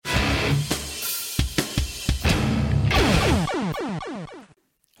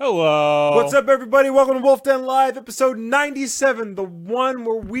Hello. What's up, everybody? Welcome to Wulff Den Live, episode 97, the one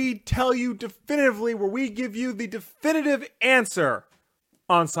where we tell you definitively, where we give you the definitive answer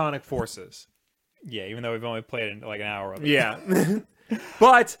on Sonic Forces. Yeah, even though we've only played in like an hour of it. Yeah.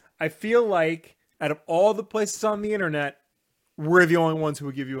 But I feel like out of all the places on the internet, we're the only ones who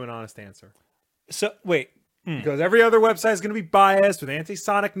would give you an honest answer. So, wait. Because every other website is going to be biased with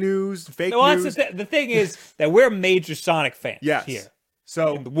anti-Sonic news, fake news. That's the thing is that we're major Sonic fans here.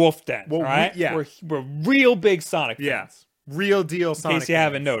 So, in the Wulff Den, well, right? Yeah. We're real big Sonic fans. Yeah. Real deal Sonic In case you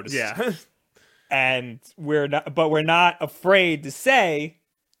haven't noticed. Yeah. And we're not afraid to say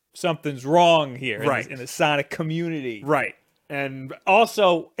something's wrong here in the Sonic community. Right. And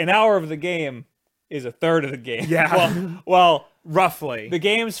also, an hour of the game is a third of the game. Yeah. Well, roughly. the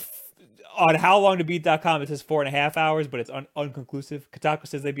game's on howlongtobeat.com, it says 4.5 hours, but it's unconclusive. Kotaku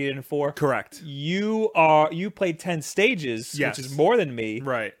says they beat it in 4. Correct. You played 10 stages, yes. which is more than me.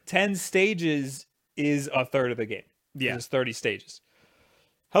 Right. 10 stages is a third of the game. Yeah. There's 30 stages.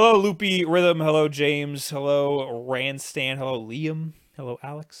 Hello, Loopy Rhythm. Hello, James. Hello, Ranstan. Hello, Liam. Hello,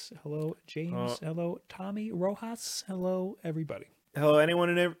 Alex. Hello, James. Hello, Tommy Rojas. Hello, everybody. Hello, anyone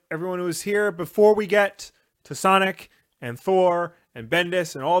and everyone who is here. Before we get to Sonic and Thor and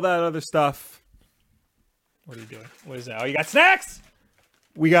Bendis and all that other stuff. What are you doing? What is that? Oh, you got snacks?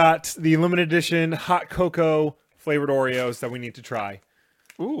 We got the limited edition hot cocoa flavored Oreos that we need to try.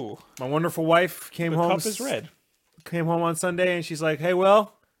 Ooh. My wonderful wife came home. The cup is red. Came home on Sunday and she's like, "Hey,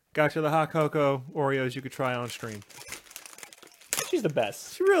 Will, got you the hot cocoa Oreos you could try on stream." She's the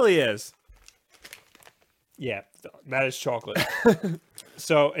best. She really is. Yeah, that is chocolate.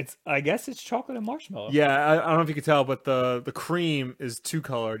 So I guess it's chocolate and marshmallow. Yeah, I don't know if you could tell, but the cream is two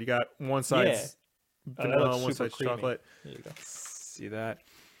colored. You got one side's vanilla, one side's chocolate. There you go. See that?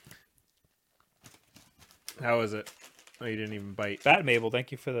 How is it? Oh, you didn't even bite. Fat Mabel,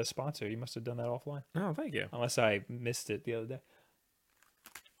 thank you for the sponsor. You must have done that offline. Oh, thank you. Unless I missed it the other day.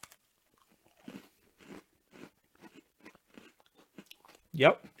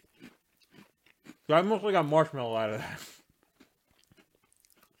 Yep. So I mostly got marshmallow out of that.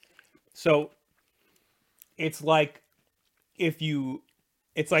 So it's like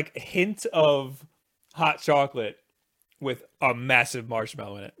it's like a hint of hot chocolate with a massive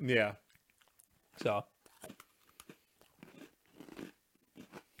marshmallow in it. Yeah. So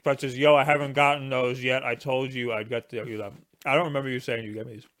but says, yo, I haven't gotten those yet. I told you I'd get to you them. I don't remember you saying you get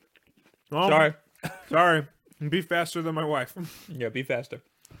me these. Well, sorry. Sorry. Be faster than my wife. Yeah, be faster.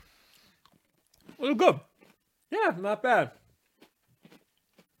 Well, good. Yeah, not bad.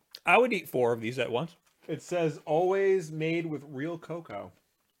 I would eat 4 of these at once. It says always made with real cocoa.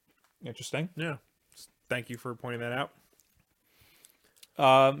 Interesting. Yeah. Thank you for pointing that out.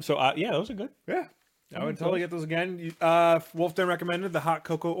 Yeah, those are good. Yeah. I would totally get those again. Wulff Den recommended the hot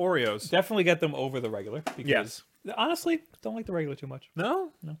cocoa Oreos. Definitely get them over the regular. Because honestly, don't like the regular too much.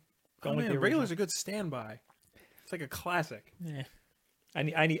 No? No. Don't like the regular's a good standby. It's like a classic. Yeah. I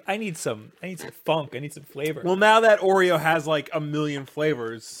need some funk. I need some flavor. Well, now that Oreo has like a million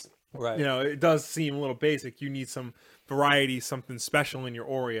flavors, right? You know, it does seem a little basic. You need some variety, something special in your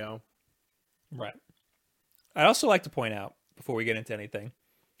Oreo. Right. I'd also like to point out, before we get into anything,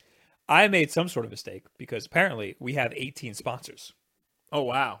 I made some sort of mistake because apparently we have 18 sponsors. Oh,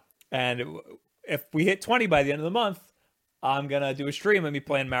 wow. And if we hit 20 by the end of the month, I'm going to do a stream of me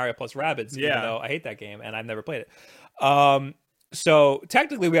playing Mario plus Rabbids, even though I hate that game and I've never played it. So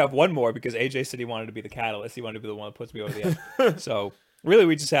technically we have one more because AJ said he wanted to be the catalyst. He wanted to be the one that puts me over the edge. So really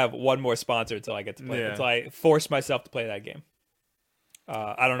we just have one more sponsor until I get to play it, until I force myself to play that game.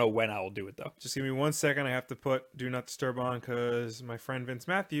 I don't know when I will do it, though. Just give me 1 second. I have to put Do Not Disturb on because my friend Vince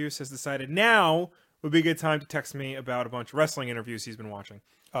Matthews has decided now would be a good time to text me about a bunch of wrestling interviews he's been watching.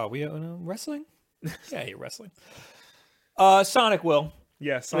 Oh, we wrestling? Yeah, I hate wrestling. Sonic will.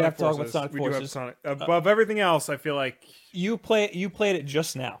 Yes, Sonic we have to talk about Sonic Forces. We do have Sonic. Above everything else, I feel like... You played it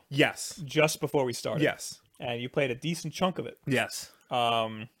just now. Yes. Just before we started. Yes. And you played a decent chunk of it. Yes.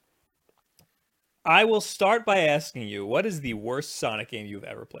 I will start by asking you, what is the worst Sonic game you've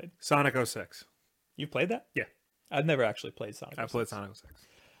ever played? Sonic 06. You've played that? Yeah. I've never actually played Sonic 06. I played Sonic 06.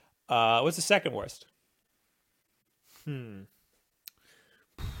 What's the second worst?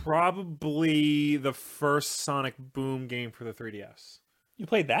 Probably the first Sonic Boom game for the 3DS. You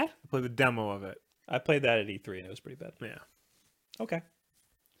played that? I played the demo of it. I played that at E3 and it was pretty bad. Yeah. Okay.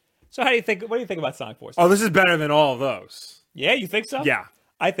 So what do you think about Sonic Forces? Oh, this is better than all of those. Yeah, you think so? Yeah.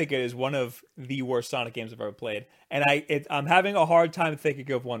 I think it is one of the worst Sonic games I've ever played. And I'm having a hard time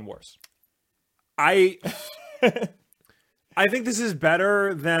thinking of one worse. It I think this is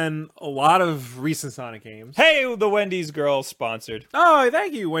better than a lot of recent Sonic games. Hey, the Wendy's girl sponsored. Oh,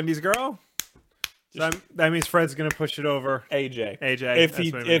 thank you, Wendy's girl. So that means Fred's gonna push it over. AJ.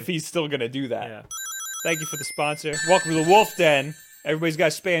 If he's still gonna do that. Yeah. Thank you for the sponsor. Welcome to the Wulff Den. Everybody's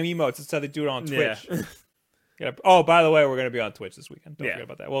got spam emotes. That's how they do it on Twitch. Yeah. Oh, by the way, we're gonna be on Twitch this weekend. Don't Yeah. forget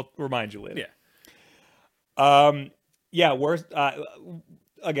about that. We'll remind you later. Yeah. Yeah. Worst.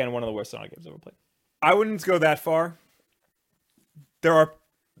 Again, one of the worst Sonic games I've ever played. I wouldn't go that far.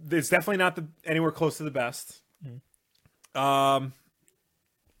 It's definitely not anywhere close to the best. Mm.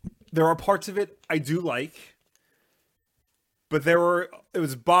 There are parts of it I do like, but it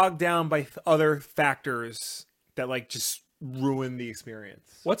was bogged down by other factors that like just ruined the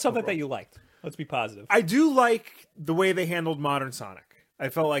experience. What's something that you liked? Let's be positive. I do like the way they handled modern Sonic. I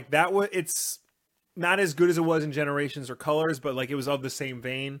felt like it's not as good as it was in Generations or Colors, but like it was of the same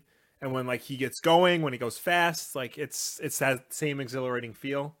vein. And when like he gets going, when he goes fast, like it's that same exhilarating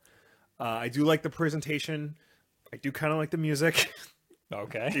feel. I do like the presentation. I do kind of like the music.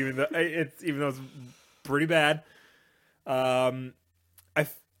 Okay. even though it's pretty bad.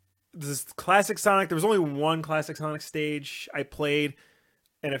 This classic Sonic. There was only one classic Sonic stage I played,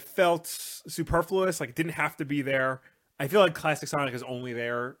 and it felt superfluous. Like it didn't have to be there. I feel like classic Sonic is only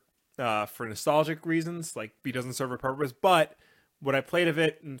there for nostalgic reasons. Like he doesn't serve a purpose. But what I played of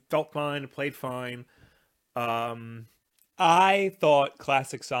it and felt fine, played fine. I thought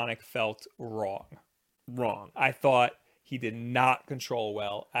classic Sonic felt wrong. Wrong. I thought he did not control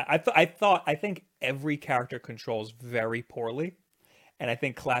well. I think every character controls very poorly, and I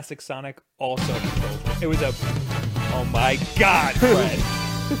think classic Sonic also controls. It was oh my God, Fred.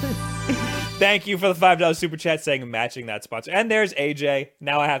 Thank you for the $5 super chat saying matching that sponsor. And there's AJ.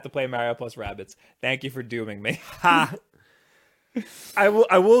 Now I have to play Mario plus Rabbids. Thank you for dooming me. Ha. I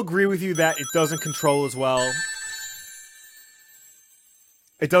will agree with you that it doesn't control as well.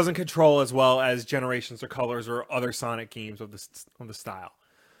 It doesn't control as well as Generations or Colors or other Sonic games of the style.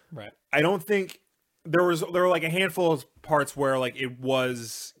 Right. I don't think there were like a handful of parts where like it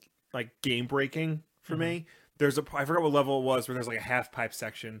was like game breaking for me. I forgot what level it was where there's like a half pipe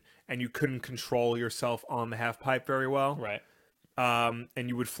section and you couldn't control yourself on the half pipe very well. Right. And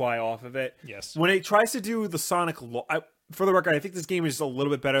you would fly off of it. Yes. When it tries to do the Sonic, for the record, I think this game is just a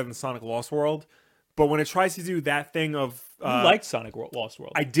little bit better than Sonic Lost World. But when it tries to do that thing of... you liked Sonic Lost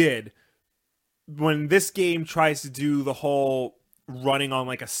World. I did. When this game tries to do the whole running on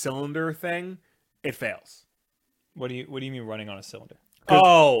like a cylinder thing, it fails. What do you mean running on a cylinder?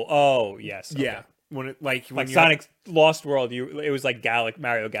 Oh, yes. Okay. Yeah. When Sonic Lost World, it was like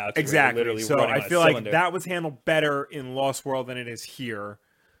Mario Galaxy. Exactly. Literally so running I on feel a like cylinder. that was handled better in Lost World than it is here.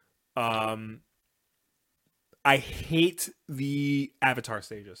 I hate the Avatar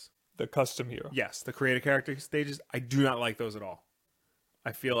stages. The custom hero. Yes, the creative character stages. I do not like those at all.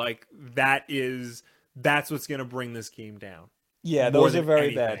 I feel like that's what's going to bring this game down. Yeah, those are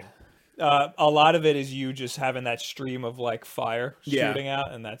very bad. A lot of it is you just having that stream of like fire shooting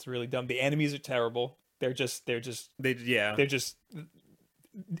out, and that's really dumb. The enemies are terrible. They're just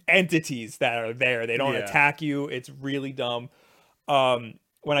entities that are there. They don't attack you. It's really dumb. When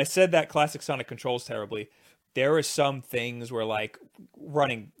I said that classic Sonic controls terribly, there are some things where like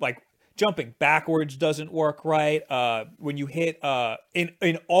jumping backwards doesn't work right. When you hit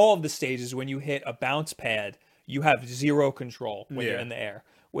in all of the stages, when you hit a bounce pad, you have zero control when you're in the air,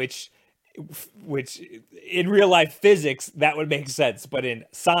 which in real life physics that would make sense, but in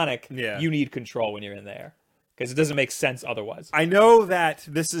Sonic you need control when you're in the air because it doesn't make sense otherwise. I know that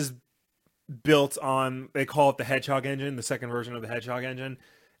this is built on, they call it the Hedgehog engine, the second version of the Hedgehog engine,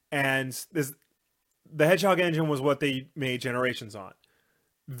 and the Hedgehog engine was what they made Generations on.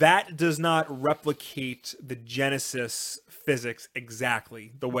 That does not replicate the Genesis physics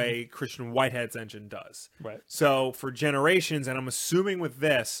exactly the way Christian Whitehead's engine does. Right. So for Generations, and I'm assuming with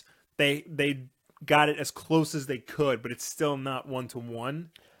this, they got it as close as they could, but it's still not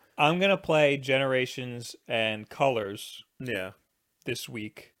one-to-one. I'm going to play Generations and Colors this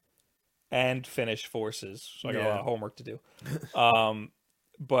week and finish Forces. So I got a lot of homework to do.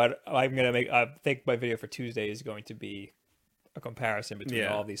 But I think my video for Tuesday is going to be a comparison between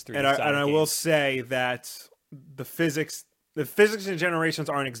all these three. And I will say that the physics in Generations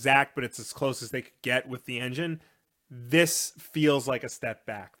aren't exact, but it's as close as they could get with the engine. This feels like a step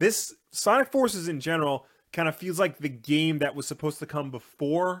back. This Sonic Forces in general kind of feels like the game that was supposed to come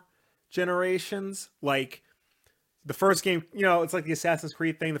before Generations. Like the first game, it's like the Assassin's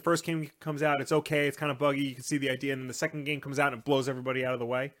Creed thing. The first game comes out, it's okay, it's kind of buggy, you can see the idea, and then the second game comes out and it blows everybody out of the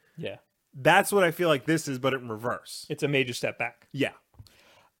way. Yeah. That's what I feel like this is, but in reverse. It's a major step back. Yeah.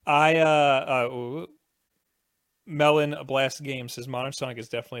 Melon Blast Game says Modern Sonic is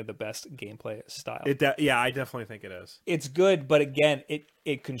definitely the best gameplay style. Yeah, I definitely think it is. It's good, but again,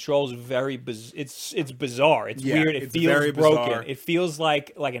 it controls very it's bizarre. It's weird. It feels very broken. bizarre. It feels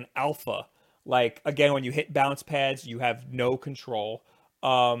like an alpha. Like again, when you hit bounce pads, you have no control.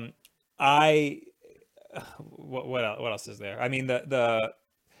 What else is there? I mean the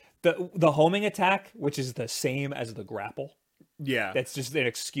homing attack, which is the same as the grapple. Yeah. That's just an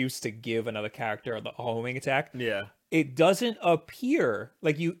excuse to give another character the homing attack. Yeah. It doesn't appear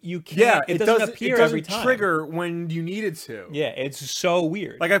like you can't. It doesn't appear every time. Trigger when you need it to. Yeah, it's so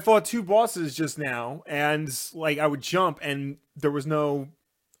weird. Like I fought 2 bosses just now, and like I would jump, and there was no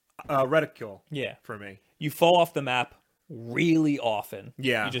reticule. Yeah, for me, you fall off the map really often.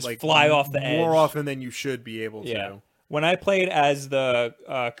 Yeah, you just like fly off the edge more often than you should be able to. When I played as the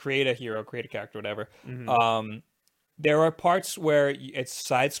create a character, whatever. Mm-hmm. There are parts where it's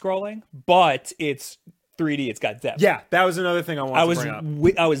side-scrolling, but it's 3D. It's got depth. Yeah, that was another thing I wanted to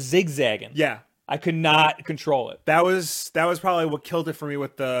bring up. I was zigzagging. Yeah, I could not control it. That was probably what killed it for me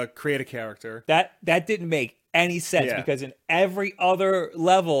with the create a character. That didn't make any sense because in every other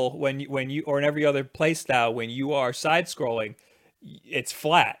level, when you or in every other playstyle, when you are side-scrolling, it's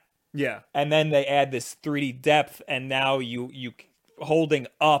flat. Yeah, and then they add this 3D depth, and now you holding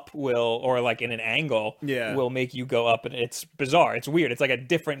up or like in an angle will make you go up, and it's bizarre. It's weird. It's like a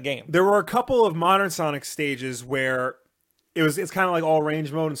different game. There were a couple of modern Sonic stages where it's kind of like all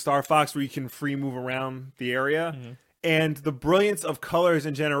range mode in Star Fox where you can free move around the area. Mm-hmm. And the brilliance of Colors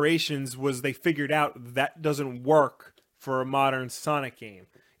and Generations was they figured out that doesn't work for a modern Sonic game.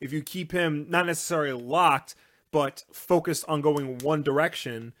 If you keep him not necessarily locked, but focused on going one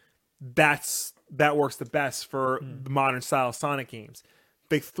direction, that works the best for the modern style Sonic games.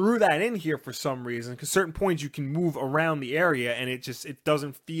 They threw that in here for some reason because certain points you can move around the area, and it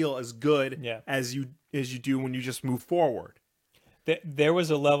doesn't feel as good as you do when you just move forward. There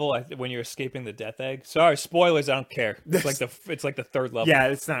was a level when you're escaping the Death Egg. Sorry, spoilers. I don't care. It's like the third level. Yeah,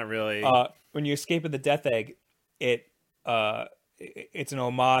 it's not really. When you're escaping the Death Egg, it's an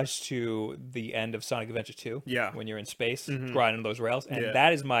homage to the end of Sonic Adventure 2. Yeah, when you're in space grinding those rails, and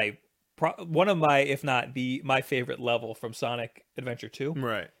that is one of my, if not my favorite level from Sonic Adventure 2.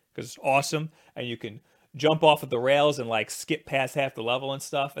 Right, because it's awesome, and you can jump off of the rails and like skip past half the level and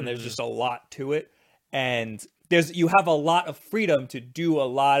stuff, and there's just a lot to it, and you have a lot of freedom to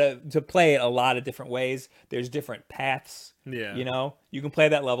play it a lot of different ways. There's different paths. Yeah. You can play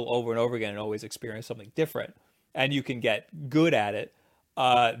that level over and over again and always experience something different. And you can get good at it.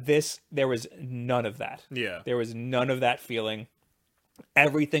 There was none of that. Yeah. There was none of that feeling.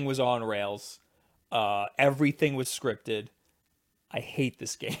 Everything was on rails. Everything was scripted. I hate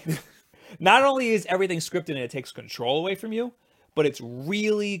this game. Not only is everything scripted and it takes control away from you, but it's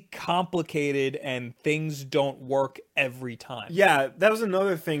really complicated and things don't work every time. Yeah, that was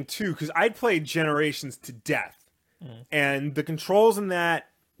another thing too, because I'd played Generations to death. And the controls in that,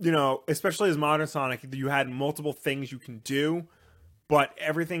 especially as Modern Sonic, you had multiple things you can do, but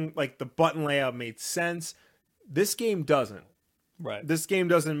everything, like the button layout made sense. This game doesn't. Right. This game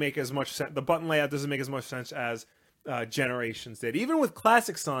doesn't make as much sense. The button layout doesn't make as much sense as Generations did. Even with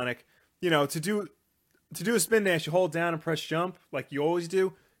classic Sonic, to do a spin dash, you hold down and press jump like you always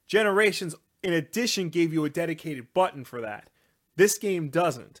do. Generations, in addition, gave you a dedicated button for that. This game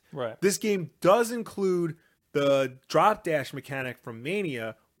doesn't. Right. This game does include the drop dash mechanic from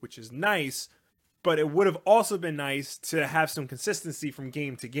Mania, which is nice, but it would have also been nice to have some consistency from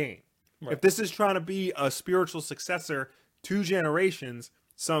game to game. Right. If this is trying to be a spiritual successor to Generations,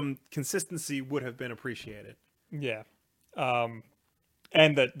 some consistency would have been appreciated. Yeah.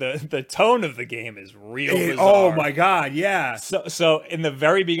 And the tone of the game is real bizarre. Oh my god, yeah. So in the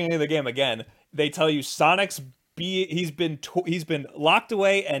very beginning of the game, again, they tell you Sonic's he's been locked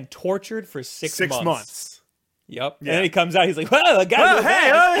away and tortured for 6 months. 6 months. Yep. Yeah. And then he comes out, he's like, "Well,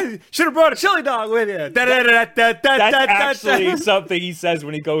 hey, should have brought a chili dog with you." That's actually something he says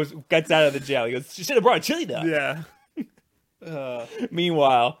when he gets out of the jail. He goes, "You should have brought a chili dog." Yeah.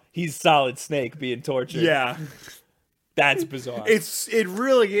 Meanwhile, he's Solid Snake being tortured. Yeah. That's bizarre. It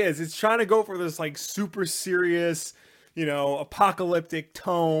really is. It's trying to go for this like super serious, apocalyptic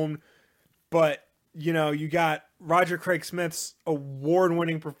tone, but you got Roger Craig Smith's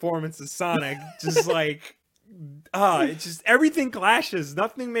award-winning performance as Sonic, just like, it's just everything clashes.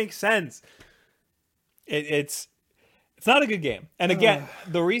 Nothing makes sense. It's not a good game. And again,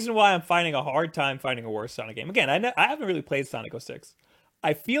 the reason why I'm finding a hard time finding a worse Sonic game. Again, I haven't really played Sonic 06.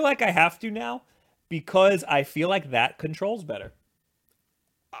 I feel like I have to now because I feel like that controls better.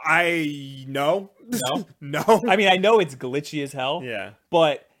 No. I mean, I know it's glitchy as hell. Yeah.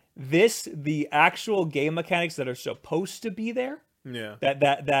 But The actual game mechanics that are supposed to be there. Yeah.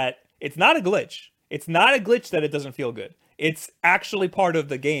 That it's not a glitch. It's not a glitch that it doesn't feel good. It's actually part of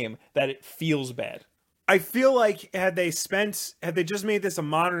the game that it feels bad. I feel like had they just made this a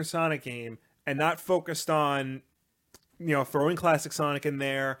modern Sonic game and not focused on, throwing classic Sonic in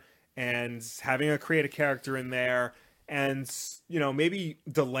there and having a creative character in there and, maybe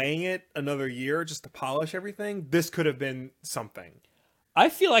delaying it another year just to polish everything, this could have been something. I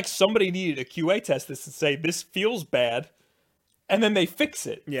feel like somebody needed a QA test this and say, this feels bad, and then they fix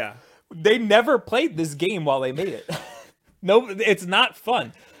it. Yeah. They never played this game while they made it. No, it's not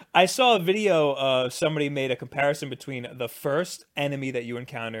fun. I saw a video of somebody made a comparison between the first enemy that you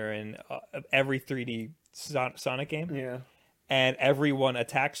encounter in every 3D Sonic game, and everyone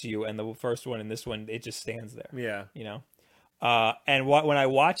attacks you, and the first one in this one, it just stands there. Yeah, and when I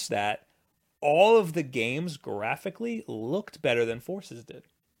watched that, all of the games graphically looked better than Forces did.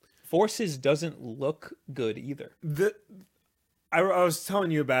 Forces doesn't look good either. I was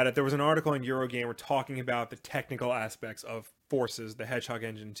telling you about it. There was an article in Eurogamer talking about the technical aspects of Forces, the Hedgehog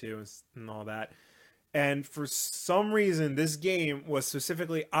Engine 2 and all that. And for some reason, this game was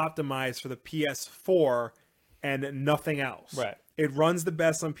specifically optimized for the PS4 and nothing else. Right. It runs the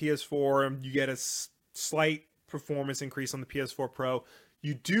best on PS4, and you get a slight performance increase on the PS4 Pro.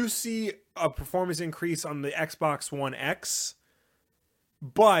 You do see a performance increase on the Xbox One X,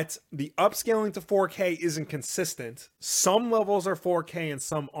 but the upscaling to 4K isn't consistent. Some levels are 4K and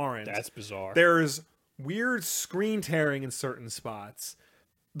some aren't. That's bizarre. There's weird screen tearing in certain spots.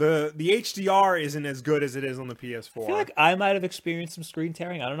 The HDR isn't as good as it is on the PS4. I feel like I might have experienced some screen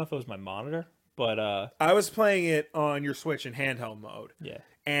tearing. I don't know if it was my monitor, but I was playing it on your Switch in handheld mode. Yeah.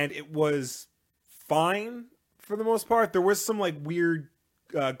 And it was fine for the most part. There was some weird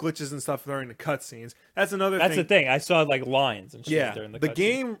glitches and stuff during the cutscenes. That's another thing. That's the thing. I saw lines and shit during the cutscenes. The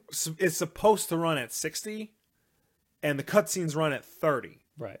game is supposed to run at 60, and the cutscenes run at 30.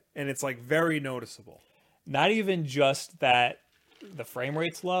 Right. And it's very noticeable. Not even just that the frame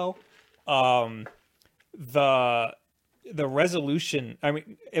rate's low. The resolution, I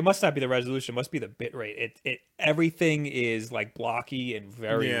mean, it must not be the resolution, it must be the bit rate. It everything is blocky and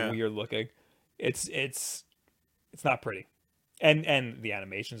very weird looking. It's not pretty. And the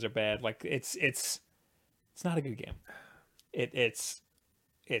animations are bad. It's not a good game. It's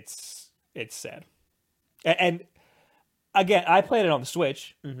sad. And again, I played it on the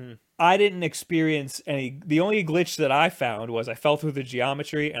Switch. Mm-hmm. I didn't experience any. The only glitch that I found was I fell through the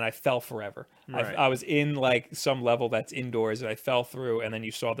geometry and I fell forever. Right. I was in some level that's indoors and I fell through, and then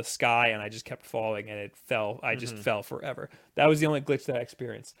you saw the sky and I just kept falling and it fell. I just fell forever. That was the only glitch that I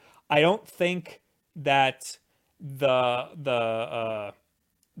experienced. I don't think that the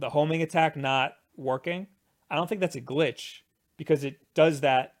homing attack not working, I don't think that's a glitch, because it does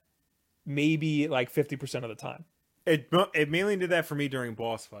that maybe 50% of the time. It mainly did that for me during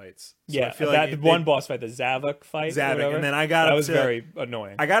boss fights. So I feel like one boss fight, the Zavok fight, and then I got that was very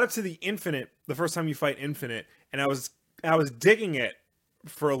annoying. I got up to the Infinite, the first time you fight Infinite, and I was digging it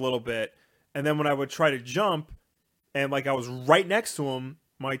for a little bit, and then when I would try to jump, and I was right next to him,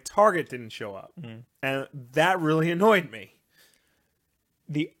 my target didn't show up, and that really annoyed me.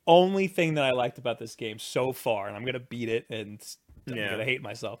 The only thing that I liked about this game so far, and I'm gonna beat it, and I'm gonna hate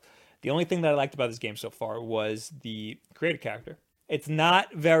myself. The only thing that I liked about this game so far was the creative character. It's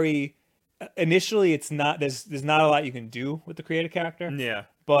not very... Initially, it's not... There's not a lot you can do with the creative character. Yeah.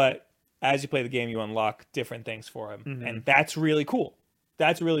 But as you play the game, you unlock different things for him. Mm-hmm. And that's really cool.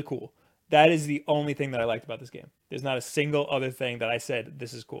 That's really cool. That is the only thing that I liked about this game. There's not a single other thing that I said,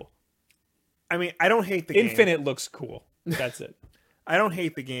 this is cool. I mean, I don't hate the game. Infinite looks cool. That's it. I don't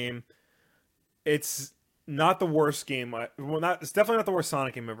hate the game. It's... not the worst game. It's definitely not the worst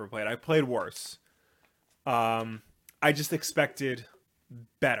Sonic game I've ever played. I played worse. I just expected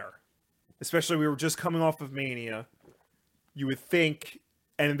better. Especially, we were just coming off of Mania. You would think,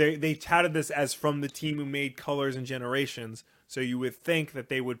 and they touted this as from the team who made Colors and Generations, so you would think that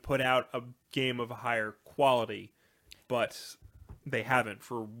they would put out a game of a higher quality, but they haven't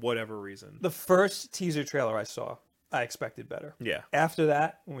for whatever reason. The first teaser trailer I saw, I expected better. Yeah. After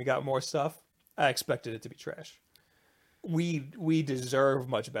that, when we got more stuff, I expected it to be trash. We deserve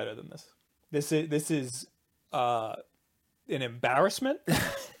much better than this. This is an embarrassment,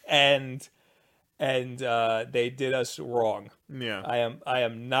 and they did us wrong. Yeah, I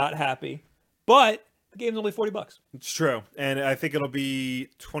am not happy, but the game's only $40. It's true, and I think it'll be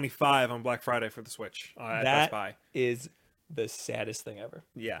 $25 on Black Friday for the Switch at Best Buy. Is the saddest thing ever.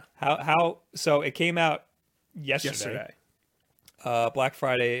 Yeah. So it came out yesterday. Black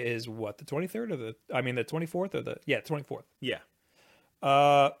Friday is what, the 23rd or the 24th or the 24th. Yeah.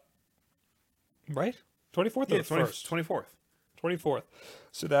 right? 24th or Yeah, the 1st? 24th. 24th.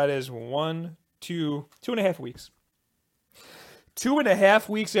 So that is 2.5 weeks. 2.5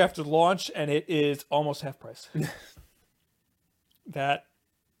 weeks after launch, and it is almost half price. That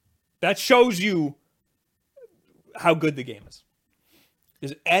shows you how good the game is.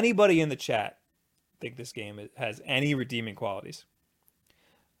 Does anybody in the chat think this game has any redeeming qualities?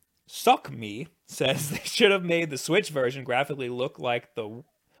 Suck Me says they should have made the Switch version graphically look like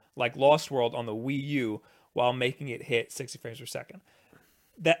Lost World on the Wii U while making it hit 60 frames per second.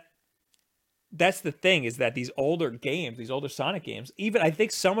 That's the thing, is that these older games, these older Sonic games, even I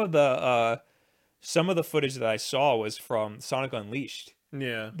think some of the footage that I saw was from Sonic Unleashed.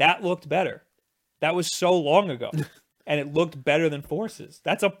 Yeah. That looked better. That was so long ago. And it looked better than Forces.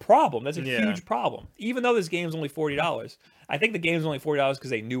 That's a problem. That's a huge problem. Even though this game's only $40. I think the game's only $40 because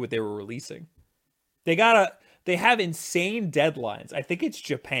they knew what they were releasing. They have insane deadlines. I think it's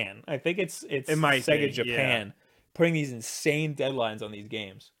Japan. I think it's Sega Japan putting these insane deadlines on these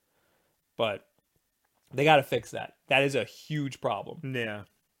games. But they got to fix that. That is a huge problem. Yeah.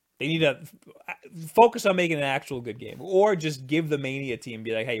 They need to focus on making an actual good game. Or just give the Mania team and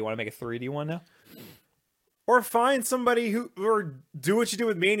be like, hey, you want to make a 3D one now? Or find somebody or do what you do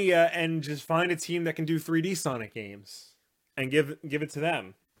with Mania and just find a team that can do 3D Sonic games and give it to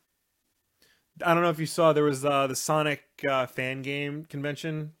them. I don't know if you saw, there was the Sonic fan game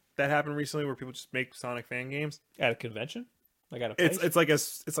convention that happened recently where people just make Sonic fan games at a convention. Like at a place? It's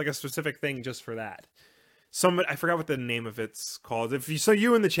like a specific thing just for that. I forgot what the name of it's called.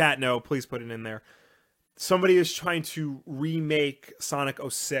 You in the chat know, please put it in there. Somebody is trying to remake Sonic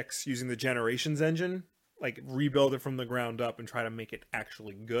 06 using the Generations engine, like rebuild it from the ground up and try to make it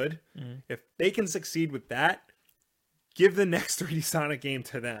actually good. Mm-hmm. If they can succeed with that, give the next 3D Sonic game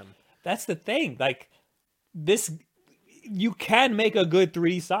to them. That's the thing. Like this, you can make a good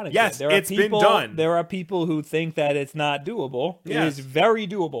 3D Sonic game. Yes, been done. There are people who think that it's not doable. Yes. It is very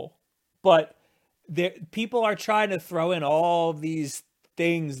doable, but people are trying to throw in all these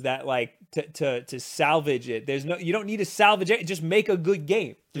things that like to salvage it. You don't need to salvage it. Just make a good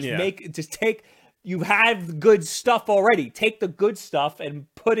game. You have good stuff already. Take the good stuff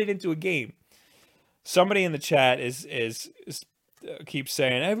and put it into a game. Somebody in the chat is keeps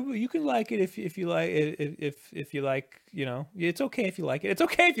saying, you can like it if you like it, if you like, it's okay if you like it. It's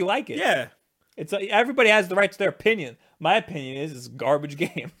okay if you like it. Yeah. It's everybody has the right to their opinion. My opinion is it's a garbage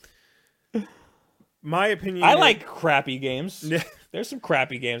game. My opinion I like crappy games. There's some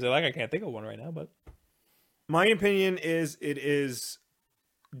crappy games I like. I can't think of one right now, but my opinion is it is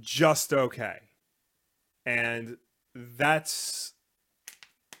just okay. And that's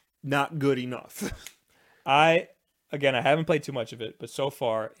not good enough. I haven't played too much of it, but so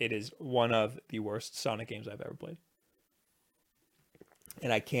far it is one of the worst Sonic games I've ever played.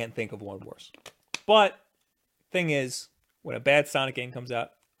 And I can't think of one worse. But thing is, when a bad Sonic game comes out,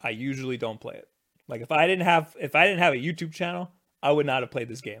 I usually don't play it. Like if I didn't have a YouTube channel, I would not have played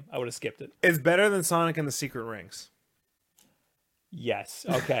this game. I would have skipped it. It's better than Sonic and the Secret Rings. Yes.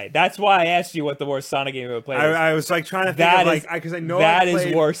 Okay. That's why I asked you what the worst Sonic game you ever played is. I was like trying to think because I know that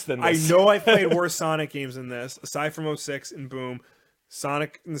is worse than this. I know I played worse Sonic games than this, aside from 06 and Boom,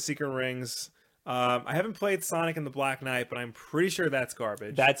 Sonic and the Secret Rings. I haven't played Sonic and the Black Knight, but I'm pretty sure that's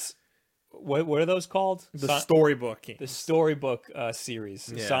garbage. That's what are those called? The storybook games. The storybook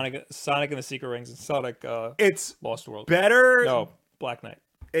series. Yeah. Sonic and the Secret Rings and Sonic it's Lost World. Better. No, Black Knight.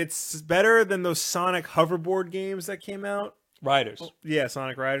 It's better than those Sonic hoverboard games that came out. Riders. Yeah,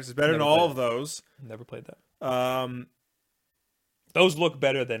 Sonic Riders is better than all of those. Never played that. Those look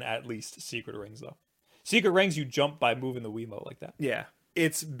better than at least Secret Rings, though. Secret Rings, you jump by moving the Wiimote like that. Yeah.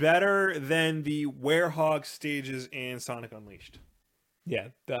 It's better than the Werehog stages in Sonic Unleashed. Yeah.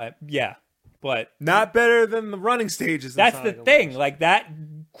 But not better than the running stages in that's Sonic the thing. Unleashed. Like, that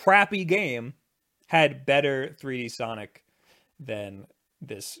crappy game had better 3D Sonic than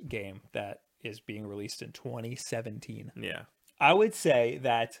this game that is being released in 2017. Yeah. I would say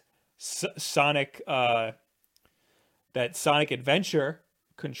that Sonic Adventure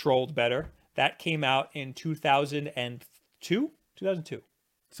controlled better. That came out in 2002? 2002.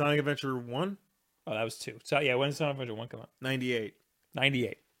 Sonic Adventure 1? Oh, that was 2. So yeah, when did Sonic Adventure 1 come out? 98.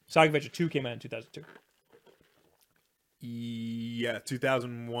 Sonic Adventure 2 came out in 2002. Yeah,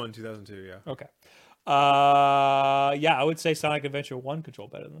 2001, 2002, yeah. Okay. I would say Sonic Adventure 1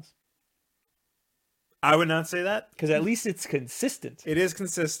 controlled better than this. I would not say that. Because at least it's consistent. It is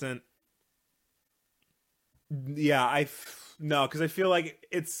consistent. Yeah, because I feel like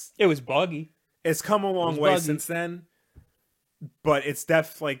it was buggy. It's come a long way since then. But it's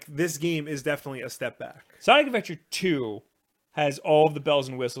this game is definitely a step back. Sonic Adventure 2 has all of the bells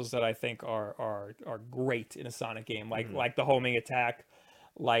and whistles that I think are great in a Sonic game, like the homing attack,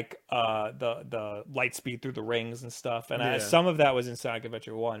 like the light speed through the rings and stuff. And some of that was in Sonic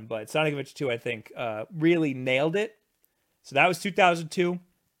Adventure 1, but Sonic Adventure 2 I think really nailed it. So that was 2002.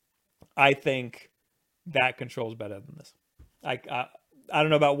 I think that controls better than this. I don't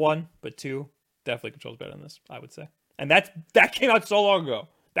know about 1, but 2 definitely controls better than this, I would say. And that came out so long ago.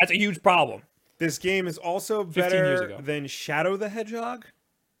 That's a huge problem. This game is also better than Shadow the Hedgehog.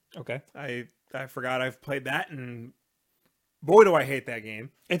 Okay. I forgot I've played that, and boy, do I hate that game.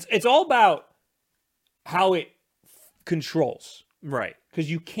 It's all about how it controls. Right.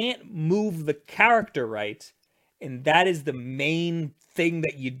 Because you can't move the character right, and that is the main thing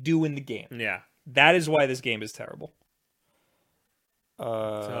that you do in the game. Yeah. That is why this game is terrible.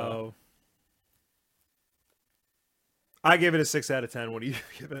 I give it a 6 out of 10. What do you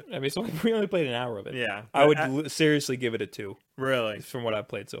give it? I mean, we only played an hour of it. Yeah. I would seriously give it a 2. Really? From what I've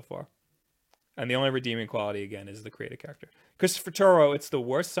played so far. And the only redeeming quality, again, is the creative character. Christopher Toro, it's the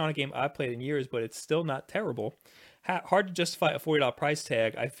worst Sonic game I've played in years, but it's still not terrible. Hard to justify a $40 price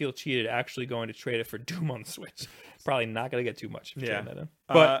tag. I feel cheated actually going to trade it for Doom on the Switch. Probably not going to get too much. Yeah. That in.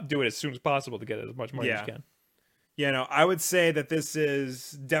 But do it as soon as possible to get as much money as you can. Yeah, no, I would say that this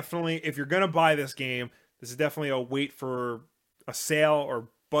is definitely, if you're going to buy this game, this is definitely a wait for a sale or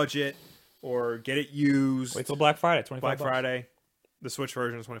budget or get it used. Wait till Black Friday, $25. Black Friday. The Switch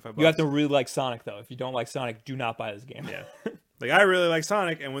version is $25. You have to really like Sonic, though. If you don't like Sonic, do not buy this game. Yeah. Like, I really like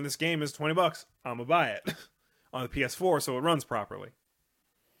Sonic, and when this game is $20, I'm going to buy it on the PS4 so it runs properly.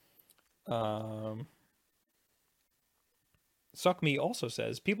 Suck Me also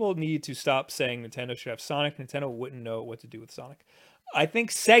says, people need to stop saying Nintendo should have Sonic. Nintendo wouldn't know what to do with Sonic. I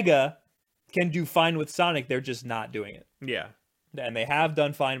think Sega can do fine with Sonic. They're just not doing it. Yeah. And they have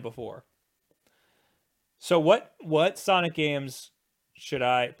done fine before. So what Sonic games should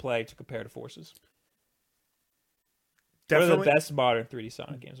I play to compare to Forces? Definitely. What are the best modern 3D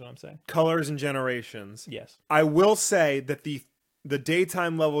Sonic games, what I'm saying? Colors and Generations. Yes. I will say that the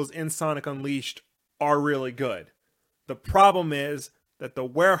daytime levels in Sonic Unleashed are really good. The problem is that the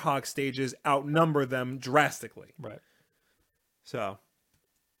Werehog stages outnumber them drastically. Right. So.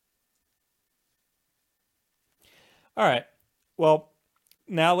 All right. Well,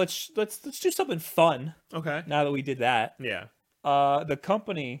 now let's do something fun. Okay. Now that we did that. Yeah. The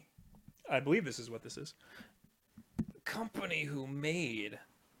company, I believe this is what this is. The company who made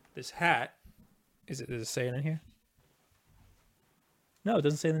this hat, does it say it in here? No, it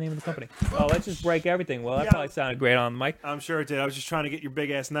doesn't say the name of the company. Oh, let's just break everything. Well, that probably sounded great on the mic. I'm sure it did. I was just trying to get your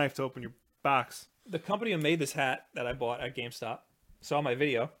big-ass knife to open your box. The company who made this hat that I bought at GameStop saw my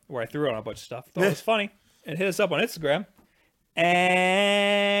video where I threw on a bunch of stuff. Thought it was funny. And hit us up on Instagram.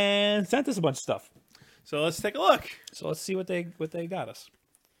 And sent us a bunch of stuff. So let's take a look. So let's see what they got us.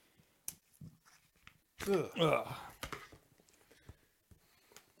 Ugh.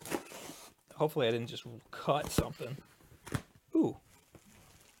 Hopefully I didn't just cut something. Ooh.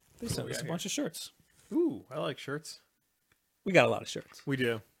 They sent us a bunch of shirts. Ooh, I like shirts. We got a lot of shirts. We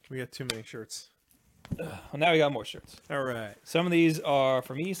do. We got too many shirts. Well, now we got more shirts. All right. Some of these are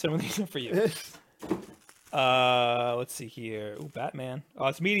for me. Some of these are for you. Let's see here. Ooh, Batman. Oh,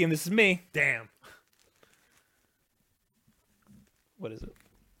 it's medium. This is me. Damn. What is it?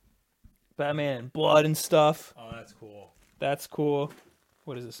 Batman and blood and stuff. Oh, that's cool. That's cool.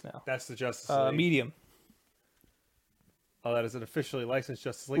 What is this now? That's the Justice League. Medium. Oh, that is an officially licensed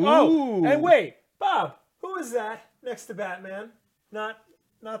Justice League. Ooh. Oh, and wait, Bob, who is that next to Batman? Not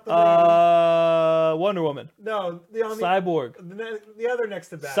the Wonder Woman. No, the only Cyborg. The other next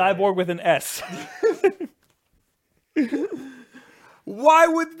to Batman. Cyborg with an S. Why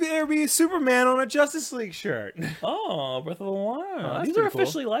would there be a Superman on a Justice League shirt? Oh, Breath of the Wild. Oh, these are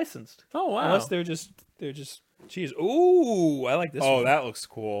officially licensed. Oh wow. Unless they're just cheese. Ooh, I like this one. Oh, that looks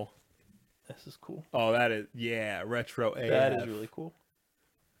cool. This is cool. Oh, that is retro AF. That is really cool.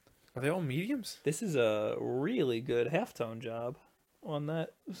 Are they all mediums? This is a really good halftone job on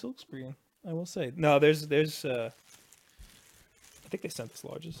that silk screen, I will say. No, there's I think they sent us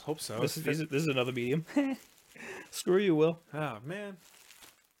larges. Hope so. This is another medium. Screw you, Will. Oh man.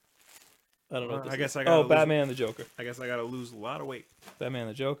 I don't know. What this I guess is. I got. Batman and the Joker. I guess I gotta lose a lot of weight. Batman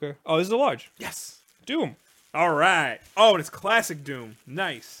and the Joker. Oh, this is a large. Yes. Doom. All right. Oh, and it's classic Doom.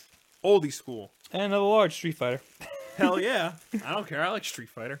 Nice. Oldie school. And another large Street Fighter. Hell yeah. I don't care. I like Street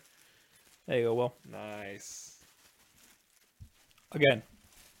Fighter. There you go, Will. Nice. Again,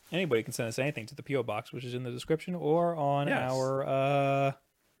 anybody can send us anything to the P.O. Box, which is in the description, or on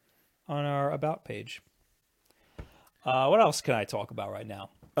our About page. What else can I talk about right now?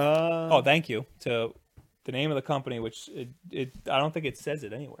 Thank you to the name of the company, which I don't think it says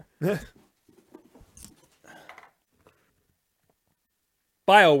it anywhere.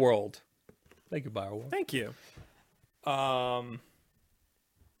 BioWorld. Thank you, BioWorld. Thank you. So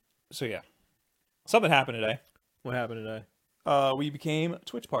yeah, something happened today. What happened today? We became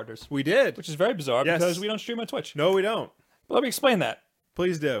Twitch partners. We did. Which is very bizarre because we don't stream on Twitch. No, we don't. But let me explain that.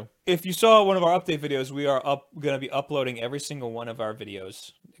 Please do. If you saw one of our update videos, we are going to be uploading every single one of our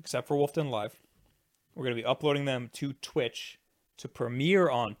videos, except for Wolfden Live. We're going to be uploading them to Twitch to premiere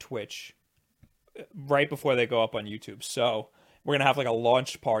on Twitch right before they go up on YouTube. So we're going to have like a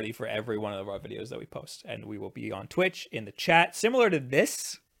launch party for every one of our videos that we post. And we will be on Twitch in the chat, similar to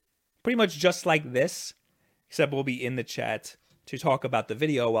this, pretty much just like this, except we'll be in the chat to talk about the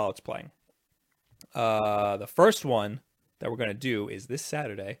video while it's playing. The first one that we're going to do is this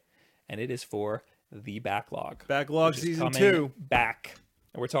Saturday, and it is for The Backlog. Backlog Season 2. Back.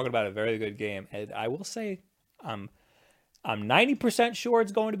 And we're talking about a very good game. And I will say, I'm 90% sure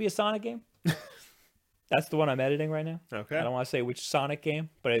it's going to be a Sonic game. That's the one I'm editing right now. Okay. I don't want to say which Sonic game,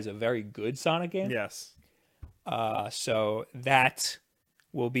 but it is a very good Sonic game. Yes. So that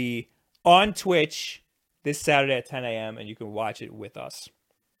will be on Twitch this Saturday at 10 a.m., and you can watch it with us.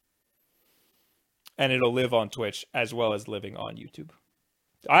 And it'll live on Twitch as well as living on YouTube.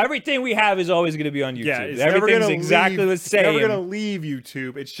 Everything we have is always going to be on YouTube. Yeah, it's everything's exactly the same. It's never going to leave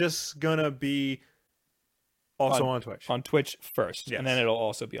YouTube. It's just going to be also on Twitch. On Twitch first, yes. And then it'll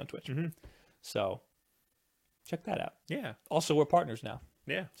also be on Twitch. Mm-hmm. So check that out. Yeah. Also, we're partners now.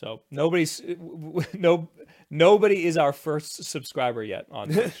 Yeah. So nobody is our first subscriber yet on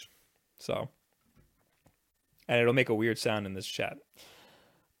Twitch. So, and it'll make a weird sound in this chat.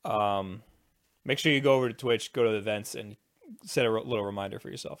 Make sure you go over to Twitch, go to the events, and set a little reminder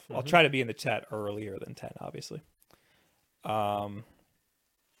for yourself. Mm-hmm. I'll try to be in the chat earlier than 10, obviously. What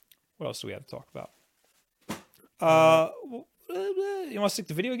else do we have to talk about? You want to stick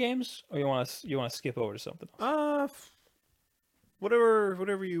to video games, or you want to skip over to something else?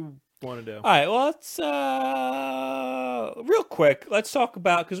 Whatever you want to do. All right. Well, let's real quick. Let's talk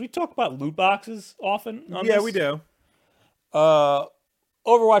about, because we talk about loot boxes often. Yeah, we do.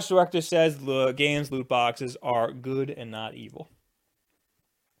 Overwatch director says the game's loot boxes are good and not evil,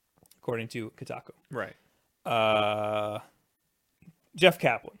 according to Kotaku. Right. Jeff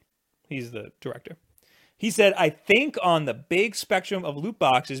Kaplan, he's the director. He said, I think on the big spectrum of loot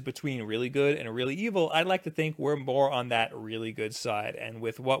boxes between really good and really evil, I'd like to think we're more on that really good side. And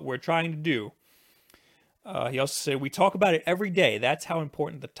with what we're trying to do, he also said, we talk about it every day. That's how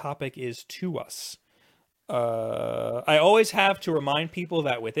important the topic is to us. I always have to remind people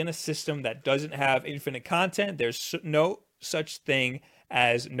that within a system that doesn't have infinite content, there's no such thing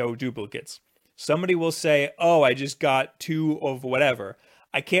as no duplicates. Somebody will say, oh, I just got 2 of whatever.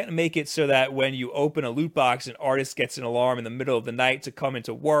 I can't make it so that when you open a loot box, an artist gets an alarm in the middle of the night to come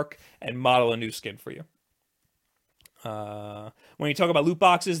into work and model a new skin for you. When you talk about loot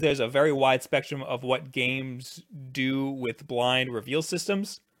boxes, there's a very wide spectrum of what games do with blind reveal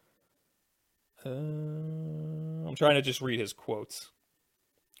systems. I'm trying to just read his quotes,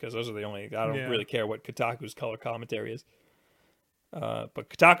 because those are the only... I don't really care what Kotaku's color commentary is. But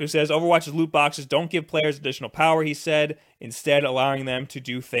Kotaku says, Overwatch's loot boxes don't give players additional power, he said, instead allowing them to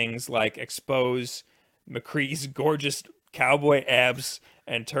do things like expose McCree's gorgeous cowboy abs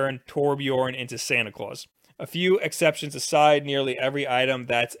and turn Torbjorn into Santa Claus. A few exceptions aside, nearly every item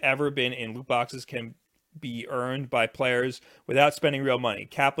that's ever been in loot boxes can be earned by players without spending real money.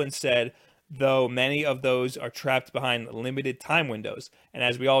 Kaplan said, though many of those are trapped behind limited time windows, and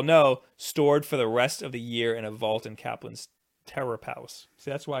as we all know, stored for the rest of the year in a vault in Kaplan's Terror Palace.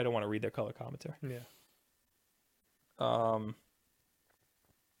 See, that's why I don't want to read their color commentary. Yeah.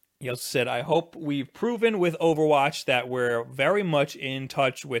 He also said, I hope we've proven with Overwatch that we're very much in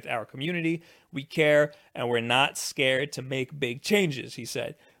touch with our community. We care, and we're not scared to make big changes, he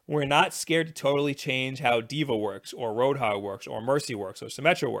said. We're not scared to totally change how Diva works, or Roadhog works, or Mercy works, or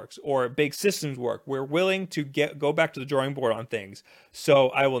Symmetra works, or big systems work. We're willing to go back to the drawing board on things. So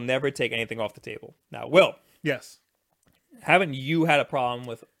I will never take anything off the table. Now, Will. Yes. Haven't you had a problem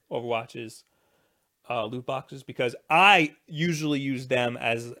with Overwatch's loot boxes? Because I usually use them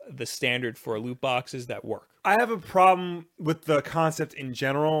as the standard for loot boxes that work. I have a problem with the concept in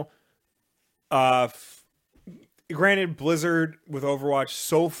general. Granted, Blizzard with Overwatch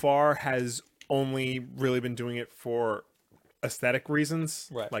so far has only really been doing it for aesthetic reasons,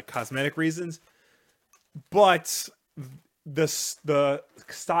 right, like cosmetic reasons. But the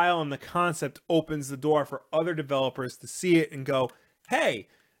style and the concept opens the door for other developers to see it and go, hey,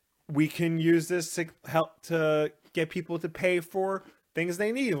 we can use this to help to get people to pay for things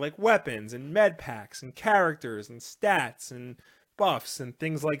they need, like weapons and med packs and characters and stats and buffs and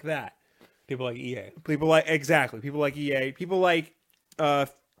things like that. People like EA. People like EA. People like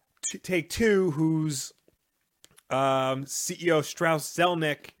Take-Two, whose CEO Strauss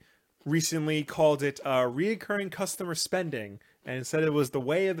Zelnick recently called it reoccurring customer spending and said it was the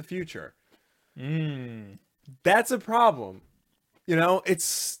way of the future. That's a problem. You know,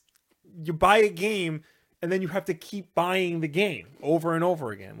 it's you buy a game and then you have to keep buying the game over and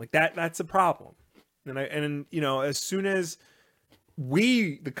over again. Like that's a problem. And you know, as soon as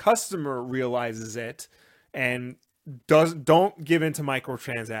the customer realizes it and don't give into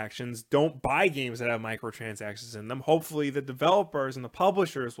microtransactions, don't buy games that have microtransactions in them, hopefully the developers and the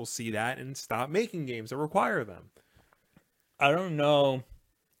publishers will see that and stop making games that require them. I don't know.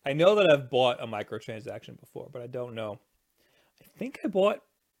 I know that I've bought a microtransaction before, but I don't know. I think I bought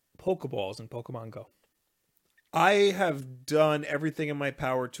Pokeballs in Pokemon Go. I have done everything in my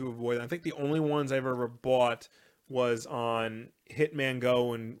power to avoid them. I think the only ones I've ever bought was on Hitman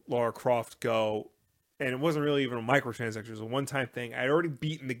Go and Lara Croft Go, and it wasn't really even a microtransaction. It was a one-time thing. I'd already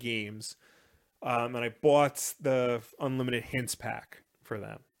beaten the games, and I bought the Unlimited Hints pack for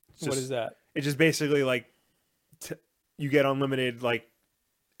them. What is that? It's just basically like you get unlimited, like,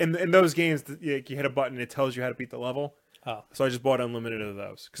 in those games, you hit a button, it tells you how to beat the level. Oh. So I just bought unlimited of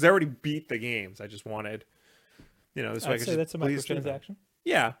those because I already beat the games. I just wanted, you know, this way I could say that's a microtransaction.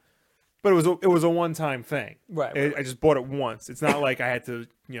 Yeah, but it was a one-time thing. Right. I just bought it once. It's not like I had to,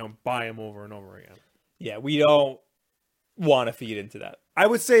 you know, buy them over and over again. Yeah, we don't want to feed into that. I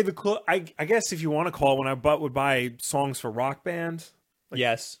would say I guess if you want to call it, when I would buy songs for Rock Band. Like,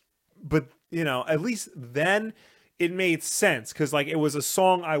 yes. But, you know, at least then it made sense because, like, it was a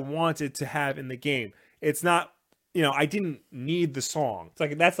song I wanted to have in the game. It's not, you know, I didn't need the song. It's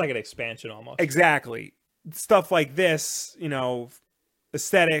like that's like an expansion almost. Exactly. Stuff like this, you know,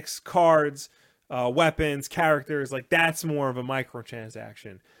 aesthetics, cards, weapons, characters, like that's more of a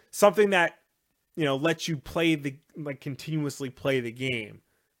microtransaction. Something that, you know, lets you continuously play the game.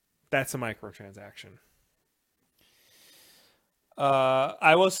 That's a microtransaction.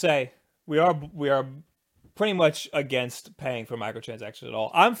 I will say we are pretty much against paying for microtransactions at all.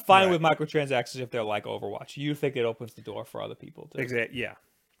 I'm fine with microtransactions if they're like Overwatch. You think it opens the door for other people to. Exactly. Yeah.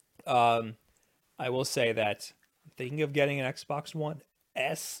 I will say that I'm thinking of getting an Xbox One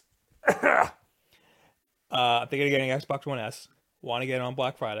S. I'm thinking of getting an Xbox One S. Want to get it on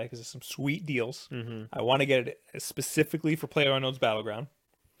Black Friday because there's some sweet deals. Mm-hmm. I want to get it specifically for PlayerUnknown's Battleground.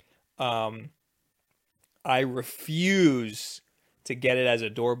 I refuse to get it as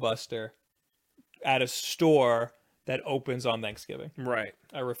a doorbuster at a store that opens on Thanksgiving. Right.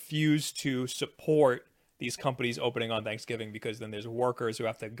 I refuse to support these companies opening on Thanksgiving because then there's workers who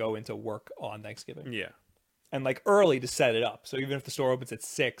have to go into work on Thanksgiving. Yeah. And like early to set it up. So even if the store opens at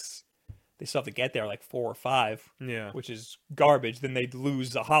 6, they still have to get there like 4 or 5. Yeah. Which is garbage. Then they'd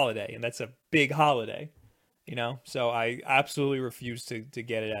lose a holiday, and that's a big holiday. You know? So I absolutely refuse to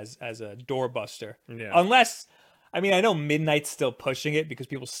get it as a doorbuster. Yeah. Unless, I mean, I know midnight's still pushing it because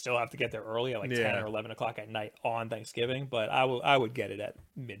people still have to get there early at like 10 or 11 o'clock at night on Thanksgiving. But I would get it at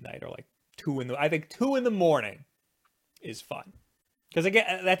midnight or like 2 I think 2 in the morning is fun. Because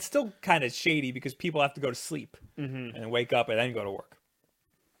again, that's still kind of shady because people have to go to sleep and wake up and then go to work.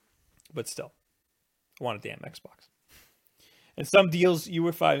 But still, I want a damn Xbox. And some deals, you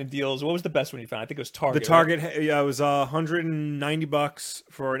were finding deals. What was the best one you found? I think it was Target. The Target, right? Yeah, it was $190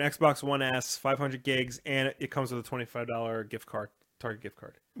 for an Xbox One S, 500 gigs, and it comes with a $25 gift card, Target gift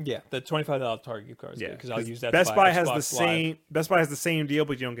card. Yeah, the $25 Target gift card. Yeah, because I'll use that. Best Buy has Xbox the same. Live. Best Buy has the same deal,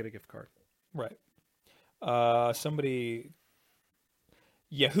 but you don't get a gift card. Right. Somebody,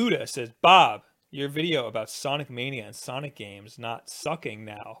 Yehuda says, Bob, your video about Sonic Mania and Sonic games not sucking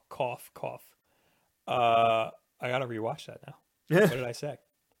now. Cough, cough. I gotta rewatch that now. What did I say?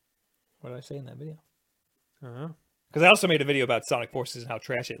 What did I say in that video? Because I also made a video about Sonic Forces and how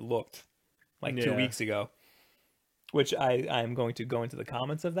trash it looked like 2 weeks ago, which I'm going to go into the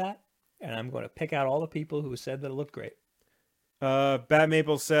comments of that, and I'm going to pick out all the people who said that it looked great. Bad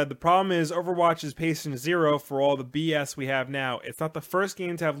Maple said, the problem is Overwatch is pacing 0 for all the BS we have now. It's not the first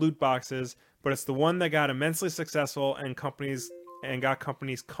game to have loot boxes, but it's the one that got immensely successful and got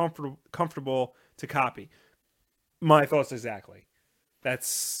companies comfortable to copy. My thoughts exactly.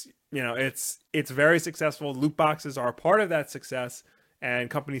 That's, you know, it's very successful. Loot boxes are a part of that success, and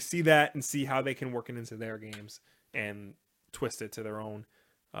companies see that and see how they can work it into their games and twist it to their own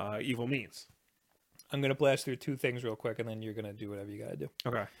evil means. I'm going to blast through 2 things real quick, and then you're going to do whatever you got to do.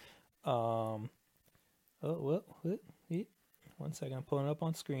 Okay. One second. I'm pulling it up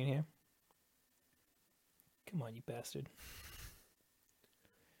on screen here. Come on, you bastard.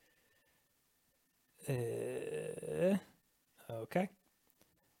 Okay.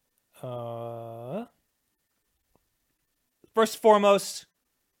 First and foremost,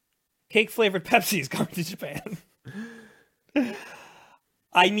 cake-flavored Pepsi is coming to Japan.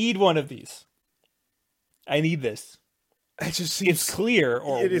 I need one of these. I need this. It just seems It's clear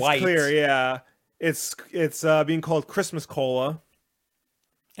or it is white. clear, yeah. It's being called Christmas Cola.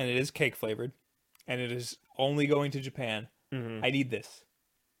 And it is cake-flavored. And it is only going to Japan. Mm-hmm. I need this.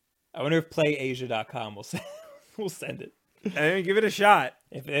 I wonder if PlayAsia.com will send it. I mean, give it a shot.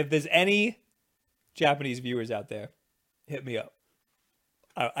 If there's any Japanese viewers out there, hit me up.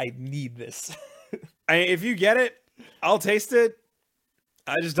 I need this. If you get it, I'll taste it.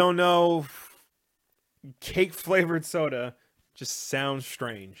 I just don't know. Cake flavored soda just sounds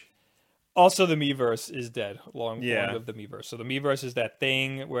strange. Also, the Miiverse is dead. Long Yeah. the Miiverse. So the Miiverse is that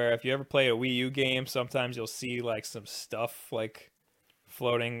thing where if you ever play a Wii U game, sometimes you'll see like some stuff like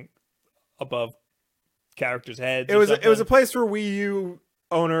floating above characters' heads. It was a place where Wii U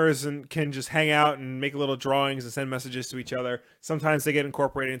owners can just hang out and make little drawings and send messages to each other. Sometimes they get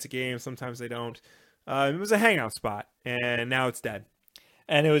incorporated into games, sometimes they don't. It was a hangout spot, and now it's dead.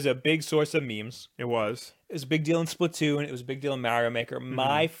 And it was a big source of memes. It was. It was a big deal in Splatoon. It was a big deal in Mario Maker. Mm-hmm.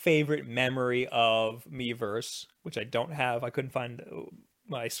 My favorite memory of Miiverse, which I don't have, I couldn't find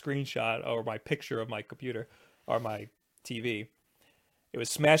my screenshot or my picture of my computer or my TV. It was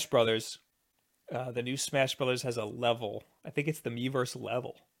Smash Brothers. The new Smash Brothers has a level. I think it's the Miiverse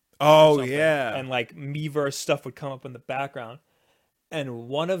level. Oh, yeah. And like Miiverse stuff would come up in the background. And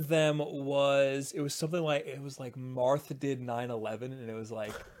one of them was, it was something like, it was like Martha did 9/11, and it was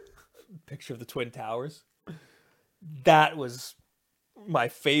like a picture of the Twin Towers. That was my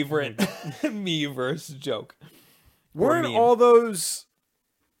favorite Miiverse joke. Weren't all those,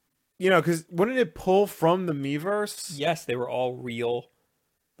 because wouldn't it pull from the Miiverse? Yes, they were all real.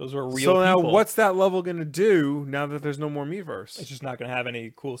 Those were real So now people. what's that level going to do now that there's no more Miiverse? It's just not going to have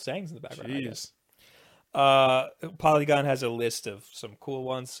any cool sayings in the background, I guess. Jeez. Polygon has a list of some cool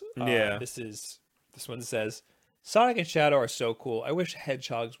ones. Yeah. This one says, Sonic and Shadow are so cool. I wish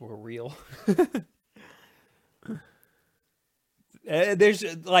hedgehogs were real. There's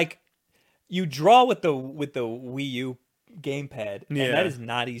like, you draw with the Wii U gamepad, and that is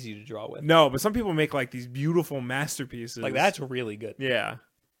not easy to draw with. No, but some people make like these beautiful masterpieces. Like that's really good. Yeah.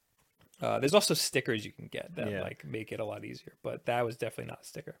 There's also stickers you can get that like make it a lot easier, but that was definitely not a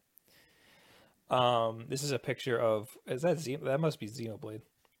sticker. This is a picture of, that must be Xenoblade.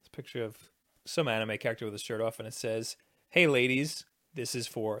 It's a picture of some anime character with his shirt off, and it says, "Hey ladies, this is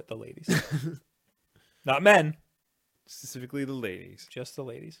for the ladies." Not men. Specifically the ladies. Just the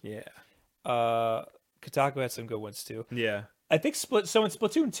ladies. Yeah. Kotaku had some good ones too. Yeah. I think in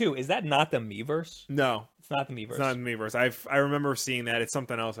Splatoon 2, is that not the Miiverse? No. It's not the Miiverse. It's not the Miiverse. I remember seeing that. It's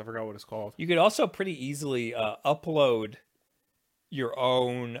something else. I forgot what it's called. You could also pretty easily upload your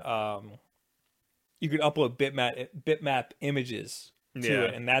own you could upload bitmap images to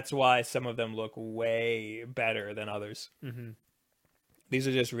it, and that's why some of them look way better than others. Mm-hmm. These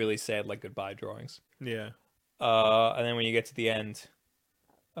are just really sad, like goodbye drawings. Yeah. And then when you get to the end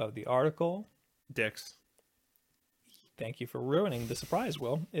of the article, dicks. Thank you for ruining the surprise,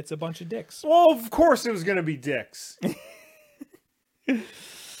 Will. It's a bunch of dicks. Well, of course it was going to be dicks. All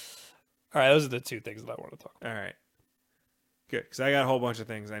right, those are the two things that I want to talk about. All right. Good, because I got a whole bunch of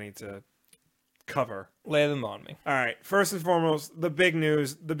things I need to cover. Lay them on me. All right. First and foremost, the big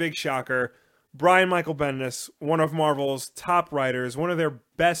news, the big shocker. Brian Michael Bendis, one of Marvel's top writers, one of their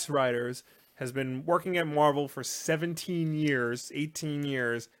best writers, has been working at Marvel for 17 years, 18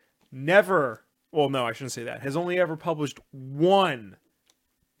 years. Never, well, no, I shouldn't say that. Has only ever published one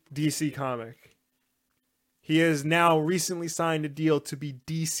DC comic. He has now recently signed a deal to be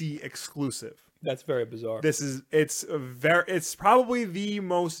DC exclusive. That's very bizarre. It's probably the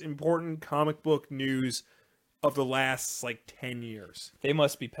most important comic book news of the last 10 years. They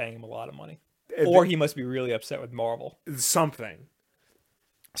must be paying him a lot of money. Or he must be really upset with Marvel. Something.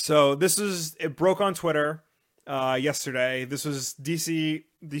 So it broke on Twitter yesterday. This was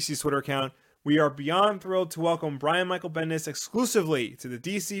DC's Twitter account. We are beyond thrilled to welcome Brian Michael Bendis exclusively to the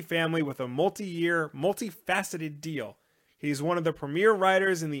DC family with a multi-year, multifaceted deal. He's one of the premier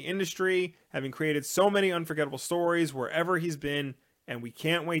writers in the industry, having created so many unforgettable stories wherever he's been, and we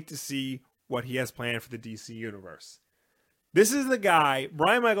can't wait to see what he has planned for the DC universe. This is the guy,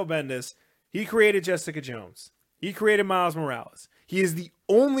 Brian Michael Bendis. He created Jessica Jones. He created Miles Morales. He is the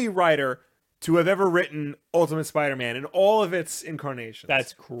only writer to have ever written Ultimate Spider-Man in all of its incarnations.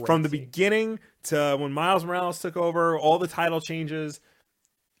 That's crazy. From the beginning to when Miles Morales took over, all the title changes,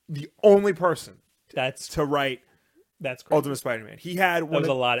 the only person to write That's crazy. Ultimate Spider-Man. He had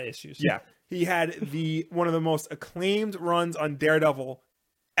a lot of issues. Yeah. He had one of the most acclaimed runs on Daredevil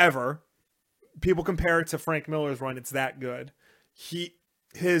ever. People compare it to Frank Miller's run. It's that good.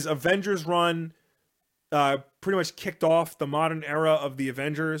 His Avengers run pretty much kicked off the modern era of the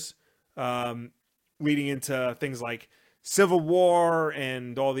Avengers, leading into things like Civil War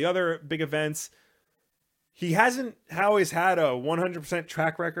and all the other big events. He hasn't always had a 100%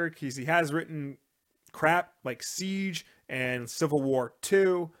 track record because he has written crap like Siege and Civil War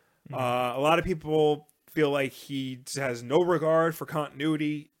 2. A lot of people feel like he has no regard for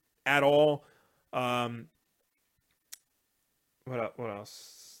continuity at all. What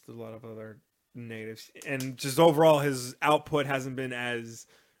else? There's a lot of other negatives, and just overall his output hasn't been as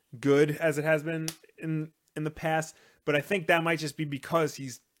good as it has been in the past. But I think that might just be because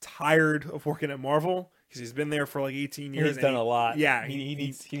he's tired of working at Marvel, because he's been there for like 18 years. He's done a lot. Yeah, he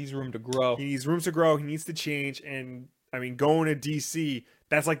needs room to grow. He needs room to grow. He needs to change. And I mean, going to DC,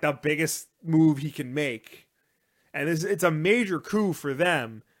 that's like the biggest move he can make. And it's a major coup for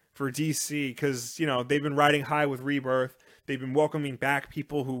them, for DC, because, you know, they've been riding high with Rebirth. They've been welcoming back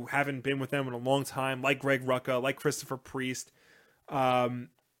people who haven't been with them in a long time, like Greg Rucka, like Christopher Priest. You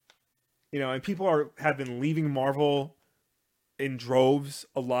know, and people have been leaving Marvel in droves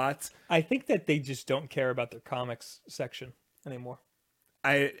a lot. I think that they just don't care about their comics section anymore.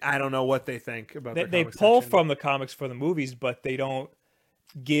 I don't know what they think about their they comics pull section. from the comics for the movies, but they don't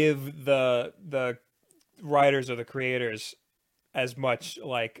give the writers or the creators as much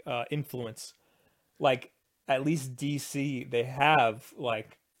like influence. Like at least DC, they have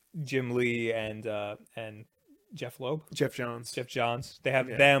like Jim Lee and Jeff Johns. They have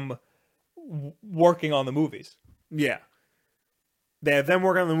them working on the movies. Yeah. They have them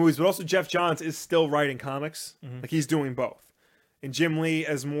working on the movies, but also Jeff Johns is still writing comics. Like he's doing both. And Jim Lee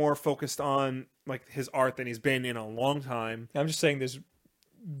is more focused on like his art than he's been in a long time. I'm just saying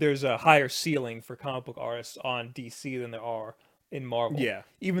there's a higher ceiling for comic book artists on DC than there are in Marvel. Yeah.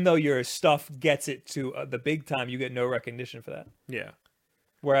 Even though your stuff gets it to the big time, you get no recognition for that. Yeah.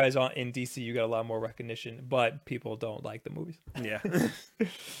 Whereas in DC, you get a lot more recognition, but people don't like the movies. Yeah.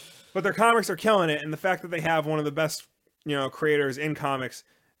 But their comics are killing it, and the fact that they have one of the best, you know, creators in comics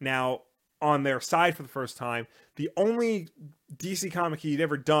now on their side for the first time. The only DC comic he'd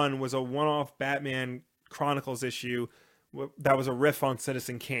ever done was a one-off Batman Chronicles issue that was a riff on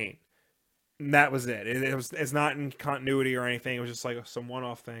Citizen Kane. And that was it. It's not in continuity or anything. It was just like some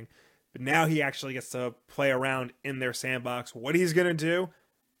one-off thing. But now he actually gets to play around in their sandbox. What he's going to do,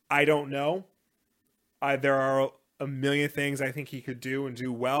 I don't know. There are a million things I think he could do and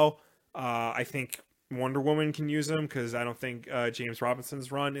do well. I think Wonder Woman can use him because I don't think James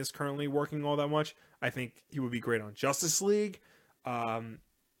Robinson's run is currently working all that much. I think he would be great on Justice League.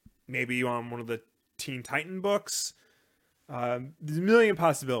 Maybe on one of the Teen Titan books. There's a million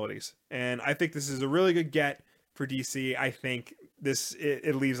possibilities. And I think this is a really good get for DC. I think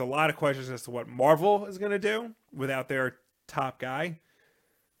it leaves a lot of questions as to what Marvel is going to do without their top guy.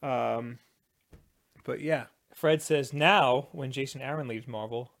 But yeah. Fred says now, when Jason Aaron leaves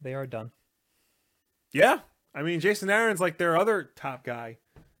Marvel, they are done. Yeah. I mean, Jason Aaron's like their other top guy.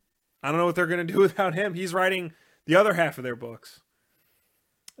 I don't know what they're going to do without him. He's writing the other half of their books.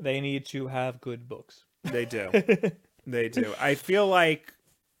 They need to have good books. They do. They do. I feel like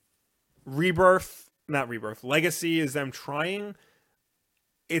Legacy is them trying.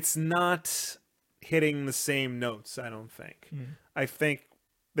 It's not hitting the same notes, I don't think. I think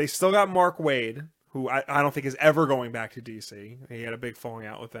they still got Mark Waid, who I don't think is ever going back to DC. He had a big falling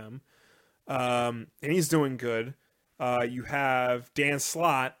out with them. And he's doing good. You have Dan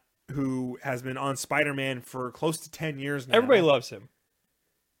Slott, who has been on Spider-Man for close to 10 years now. Everybody loves him.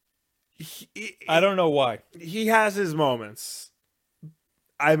 I don't know why. He has his moments.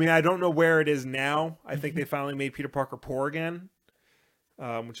 I mean, I don't know where it is now. I think they finally made Peter Parker poor again,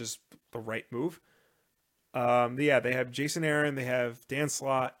 which is the right move. Yeah, they have Jason Aaron, they have Dan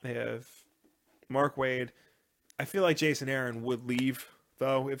Slott, they have Mark Waid. I feel like Jason Aaron would leave,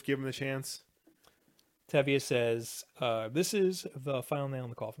 though, if given the chance. Tevye says, this is the final nail in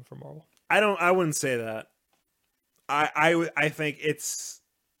the coffin for Marvel. I wouldn't say that. I think it's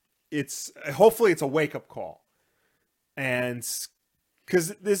hopefully it's a wake-up call. And because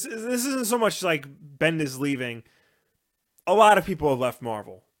this isn't so much like Bendis leaving. A lot of people have left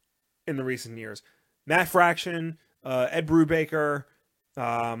Marvel in the recent years. Matt Fraction, Ed Brubaker,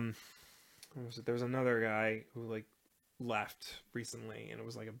 there was another guy who like left recently, and it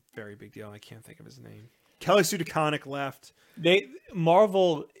was like a very big deal. I can't think of his name. Kelly Sue DeConnick left.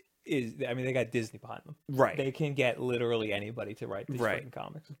 Marvel is, I mean, they got Disney behind them. Right. They can get literally anybody to write these fucking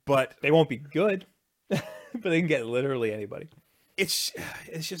comics. But they won't be good, but they can get literally anybody.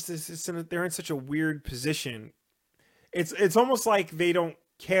 it's just they're in such a weird position. It's almost like they don't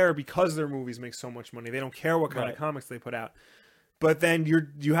care because their movies make so much money. They don't care what kind of comics they put out. But then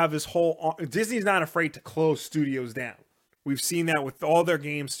you have this whole Disney's not afraid to close studios down. We've seen that with all their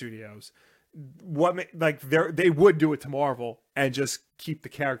game studios. They would do it to Marvel and just keep the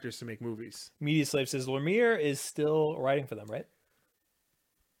characters to make movies. Media Slave says Lemire is still writing for them, right?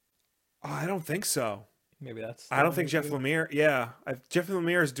 Oh, I don't think so. Maybe that's. I don't think Jeff Lemire. Yeah, Jeff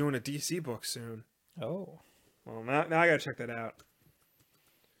Lemire is doing a DC book soon. Oh. Well, now I gotta check that out.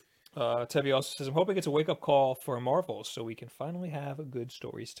 Tevi also says, I'm hoping it's a wake-up call for Marvel so we can finally have good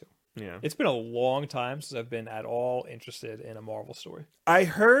stories too. Yeah. It's been a long time since I've been at all interested in a Marvel story. I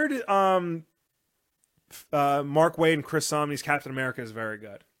heard Mark Waid and Chris Samnee's Captain America is very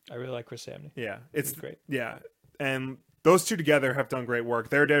good. I really like Chris Samnee. Yeah. It's great. Yeah. And those two together have done great work.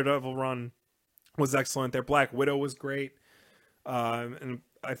 Their Daredevil run was excellent. Their Black Widow was great. And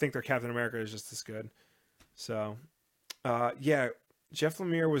I think their Captain America is just as good. So, yeah. Jeff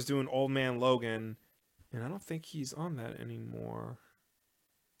Lemire was doing Old Man Logan, and I don't think he's on that anymore.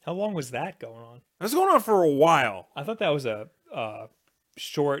 How long was that going on? It was going on for a while. I thought that was a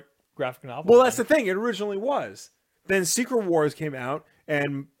short graphic novel. Well, that's the thing. It originally was. Then Secret Wars came out,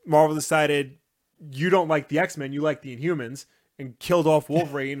 and Marvel decided, you don't like the X-Men, you like the Inhumans, and killed off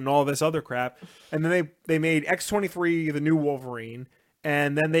Wolverine and all this other crap. And then they made X-23 the new Wolverine,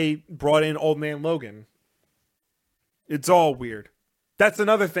 and then they brought in Old Man Logan. It's all weird. That's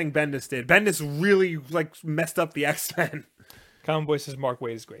another thing Bendis did. Bendis really messed up the X-Men. Common Boy says Mark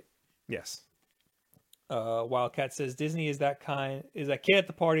Waid is great. Yes. Wildcat says Disney is that kid at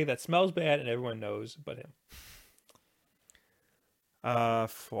the party that smells bad and everyone knows but him.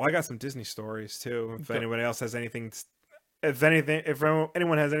 Well, I got some Disney stories too. If anyone else has anything, if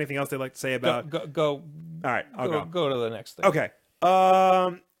anyone has anything else they'd like to say about, go. All right, I'll go. Go to the next thing. Okay.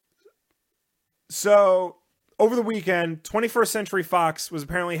 So over the weekend, 21st Century Fox was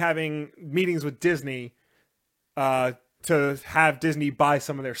apparently having meetings with Disney to have Disney buy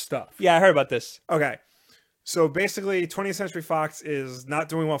some of their stuff. Yeah, I heard about this. Okay. So basically, 20th Century Fox is not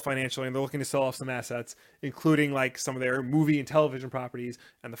doing well financially, and they're looking to sell off some assets, including some of their movie and television properties.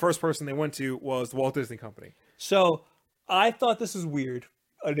 And the first person they went to was the Walt Disney Company. So I thought this was weird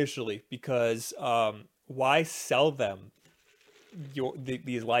initially because why sell them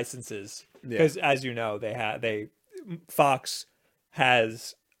these licenses? Because as you know, Fox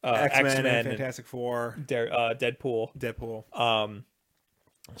has X-Men and Fantastic Four, Deadpool.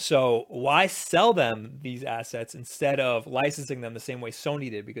 So why sell them these assets instead of licensing them the same way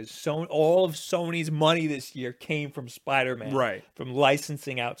Sony did? Because all of Sony's money this year came from Spider-Man, right? From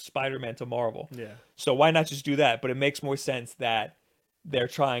licensing out Spider-Man to Marvel. Yeah. So why not just do that? But it makes more sense that they're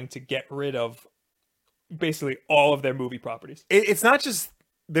trying to get rid of basically all of their movie properties. It's not just.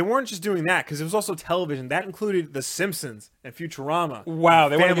 They weren't just doing that because it was also television. That included The Simpsons and Futurama. Wow,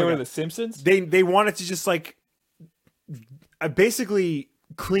 they want to get rid of The Simpsons? They wanted to just basically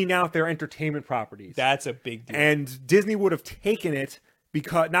clean out their entertainment properties. That's a big deal. And Disney would have taken it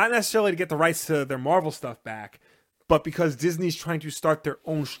because not necessarily to get the rights to their Marvel stuff back, but because Disney's trying to start their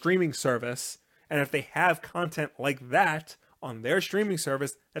own streaming service. And if they have content like that on their streaming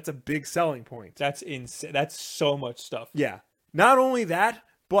service, that's a big selling point. That's insane. That's so much stuff. Yeah. Not only that,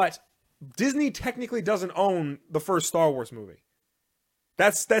 but Disney technically doesn't own the first Star Wars movie.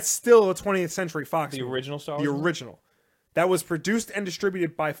 That's still a 20th Century Fox movie. Original Star Wars? The original. That was produced and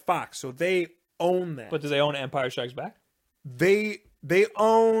distributed by Fox, so they own that. But do they own Empire Strikes Back? They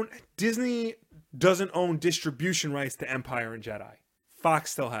own... Disney doesn't own distribution rights to Empire and Jedi.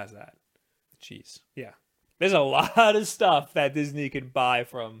 Fox still has that. Jeez. Yeah. There's a lot of stuff that Disney could buy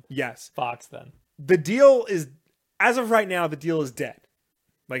from Fox then. The deal is... As of right now, the deal is dead.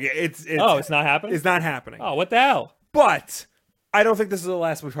 It's not happening? It's not happening. Oh, what the hell? But I don't think this is the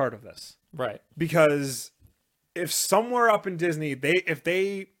last we've heard of this. Right. Because if somewhere up in Disney, if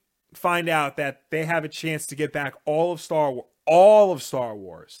they find out that they have a chance to get back all of Star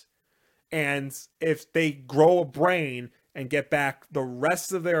Wars, and if they grow a brain and get back the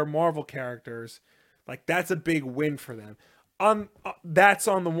rest of their Marvel characters, that's a big win for them. That's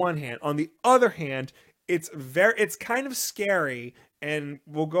on the one hand. On the other hand, it's kind of scary, and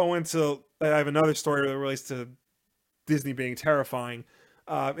we'll go into. I have another story that relates to Disney being terrifying.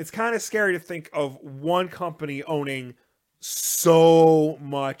 It's kind of scary to think of one company owning so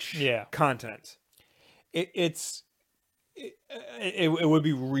much content. It would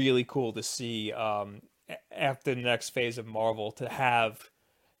be really cool to see after the next phase of Marvel to have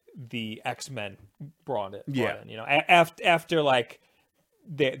the X-Men brought in. After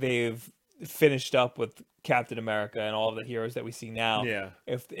they've finished up with Captain America and all of the heroes that we see now. Yeah.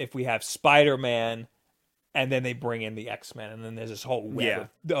 If we have Spider-Man, and then they bring in the X-Men, and then there's this whole web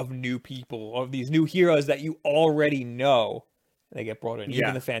of new people, of these new heroes that you already know, and they get brought in.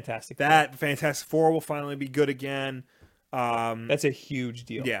 Even the Fantastic Four. That Fantastic Four will finally be good again. That's a huge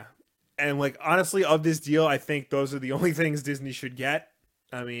deal. Yeah. And like honestly, of this deal, I think those are the only things Disney should get.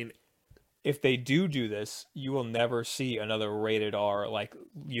 I mean, if they do this, you will never see another rated R. Like,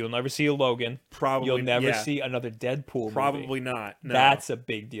 you'll never see a Logan. Probably. You'll never see another Deadpool Probably movie. not. No. That's a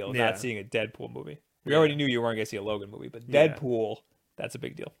big deal, not seeing a Deadpool movie. We already knew you weren't going to see a Logan movie, but Deadpool, that's a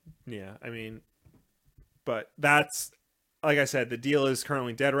big deal. Yeah, I mean, but that's, like I said, the deal is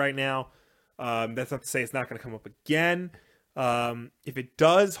currently dead right now. That's not to say it's not going to come up again. If it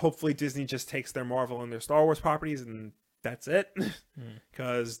does, hopefully Disney just takes their Marvel and their Star Wars properties and that's it,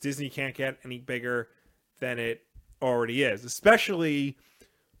 because Disney can't get any bigger than it already is, especially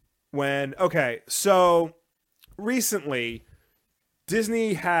when, so recently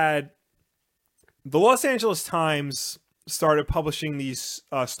Disney had the Los Angeles Times started publishing these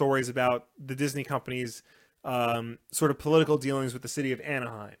stories about the Disney company's sort of political dealings with the city of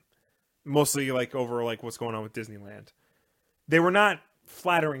Anaheim, mostly like over like what's going on with Disneyland. They were not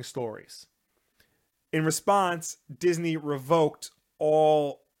flattering stories. In response, Disney revoked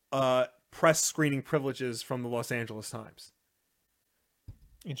all press screening privileges from the Los Angeles Times.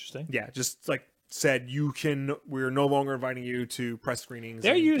 Interesting. Yeah, just like said, we're no longer inviting you to press screenings.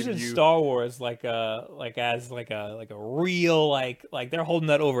 They're using Star Wars as a real they're holding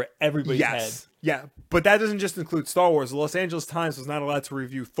that over everybody's head. Yeah, but that doesn't just include Star Wars. The Los Angeles Times was not allowed to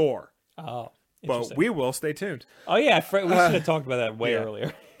review Thor. Oh, but we will. Stay tuned. Oh yeah, we should have talked about that way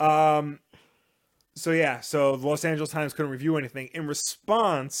earlier. So the Los Angeles Times couldn't review anything. In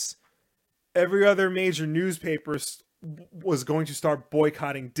response, every other major newspaper was going to start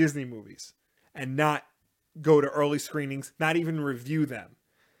boycotting Disney movies and not go to early screenings, not even review them.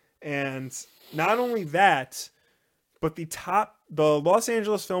 And not only that, but the Los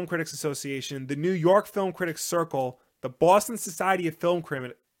Angeles Film Critics Association, the New York Film Critics Circle, the Boston Society of Film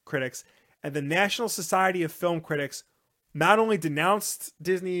Critics, and the National Society of Film Critics not only denounced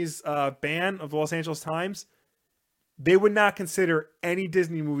Disney's ban of the Los Angeles Times, they would not consider any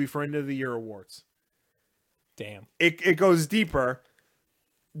Disney movie for end of the year awards. Damn. It goes deeper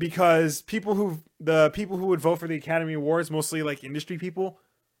because the people who would vote for the Academy Awards, mostly like industry people,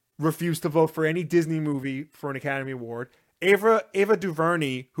 refuse to vote for any Disney movie for an Academy Award. Ava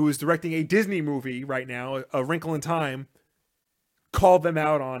DuVernay, who is directing a Disney movie right now, A Wrinkle in Time, called them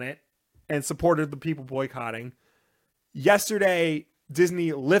out on it and supported the people boycotting. Yesterday,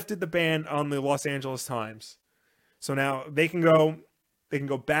 Disney lifted the ban on the Los Angeles Times. So now they can go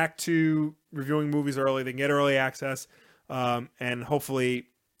back to reviewing movies early. They can get early access. And hopefully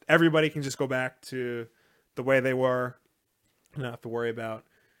everybody can just go back to the way they were. Not have to worry about.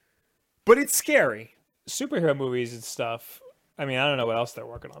 But it's scary. Superhero movies and stuff. I mean, I don't know what else they're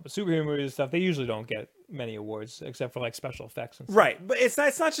working on, but superhero movies and stuff, they usually don't get many awards except for like special effects and stuff. Right. But it's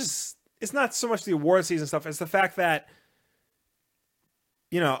not so much the award season stuff. It's the fact that,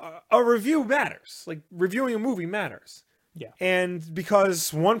 a review matters. Like, reviewing a movie matters. Yeah. And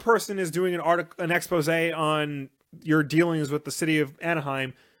because one person is doing an expose on your dealings with the city of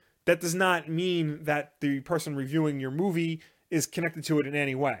Anaheim, that does not mean that the person reviewing your movie is connected to it in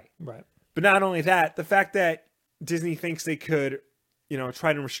any way. Right. But not only that, the fact that Disney thinks they could,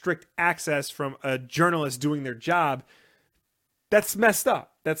 try to restrict access from a journalist doing their job, that's messed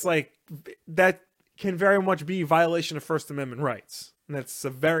up. That can very much be violation of First Amendment rights. And that's a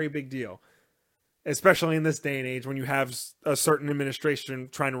very big deal, especially in this day and age when you have a certain administration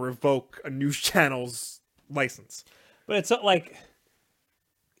trying to revoke a news channel's license. But it's not like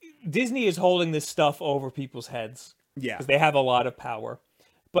Disney is holding this stuff over people's heads. Yeah. Because they have a lot of power.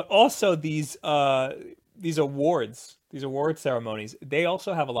 But also these award ceremonies, they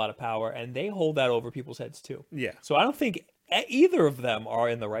also have a lot of power, and they hold that over people's heads too. Yeah. So I don't think either of them are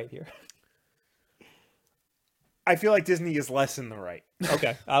in the right here. I feel like Disney is less in the right.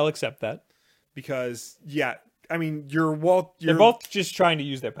 Okay, I'll accept that. Because, I mean, they're both just trying to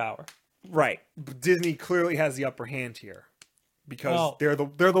use their power. Right. But Disney clearly has the upper hand here. Because they're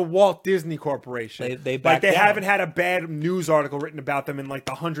the Walt Disney Corporation. They haven't had a bad news article written about them in like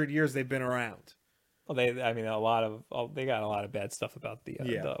the 100 years they've been around. Well, they got a lot of bad stuff about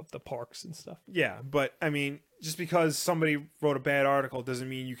the parks and stuff. Yeah, but I mean, just because somebody wrote a bad article doesn't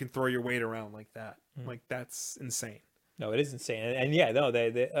mean you can throw your weight around like that. Like, that's insane. No, it is insane. And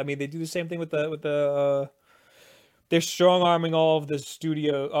they do the same thing with the they're strong arming all of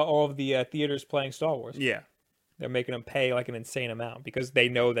the theaters playing Star Wars. Yeah. They're making them pay like an insane amount because they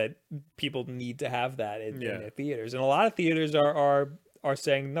know that people need to have that in their theaters. And a lot of theaters are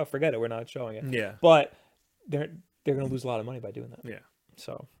saying, no, forget it. We're not showing it. Yeah. But they're going to lose a lot of money by doing that. Yeah.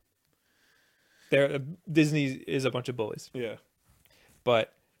 So Disney is a bunch of bullies. Yeah.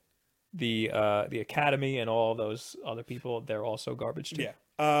 But the Academy and all those other people, they're also garbage too. Yeah.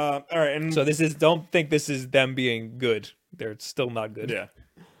 All right. And so don't think this is them being good. They're still not good. Yeah.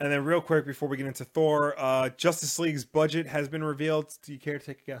 And then real quick before we get into Thor, Justice League's budget has been revealed. Do you care to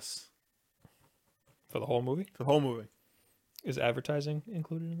take a guess? For the whole movie? For the whole movie. Is advertising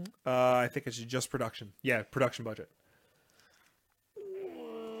included in that? I think it's just production. Yeah, production budget.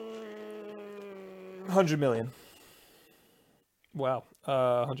 100 million. Wow.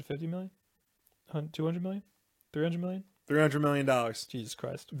 150 million? 200 million? 300 million? $300 million. Jesus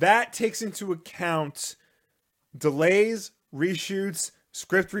Christ. That takes into account delays, reshoots,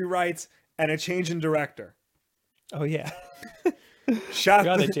 script rewrites, and a change in director. Oh, yeah. Shot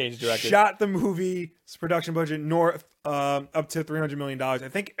the movie's production budget up to $300 million. I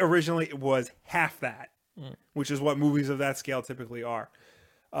think originally it was half that, which is what movies of that scale typically are.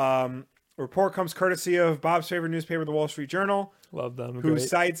 A report comes courtesy of Bob's favorite newspaper, the Wall Street Journal. Love them. Who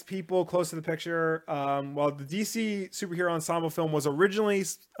cites people close to the picture. While the DC superhero ensemble film was originally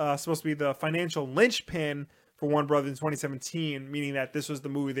supposed to be the financial linchpin for Warner Brothers in 2017, meaning that this was the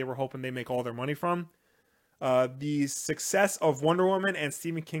movie they were hoping they make all their money from. The success of Wonder Woman and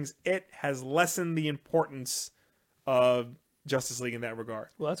Stephen King's It has lessened the importance of Justice League in that regard.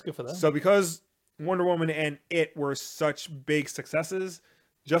 Well, that's good for them. So because Wonder Woman and It were such big successes,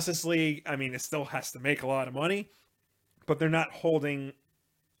 Justice League, I mean, it still has to make a lot of money, but they're not holding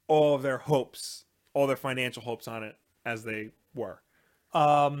all of their hopes, all their financial hopes on it as they were.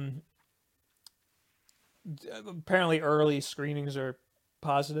 Apparently early screenings are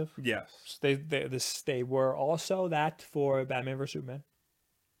positive. Yes. They were also that for Batman vs Superman.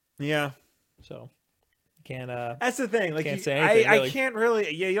 Yeah. So can't that's the thing. Like can't say anything, really. I can't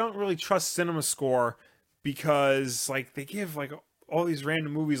really you don't really trust Cinema Score because like they give like all these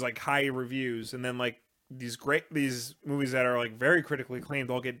random movies like high reviews and then like these movies that are like very critically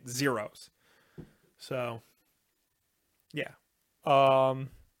acclaimed all get zeros. So yeah. Did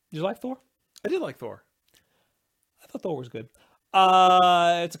you like Thor? I did like Thor. I thought Thor was good.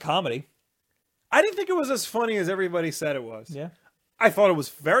 It's a comedy. I didn't think it was as funny as everybody said it was. Yeah. I thought it was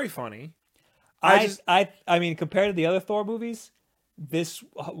very funny. I mean, compared to the other Thor movies, this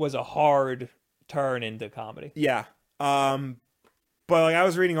was a hard turn into comedy. Yeah. But like I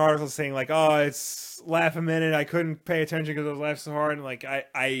was reading articles saying like, oh, it's laugh a minute. I couldn't pay attention because I was laughing so hard. And like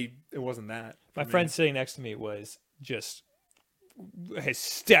it wasn't that. My friend sitting next to me was just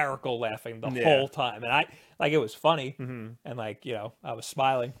hysterical laughing the whole time, and it was funny, and like I was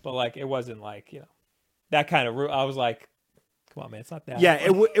smiling, but like it wasn't like that kind of. I was like, come on, man, it's not that. Yeah,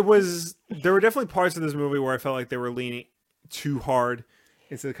 it was. There were definitely parts of this movie where I felt like they were leaning too hard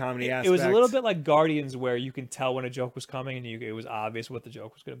into the comedy aspect. It was a little bit like Guardians, where you can tell when a joke was coming, and it was obvious what the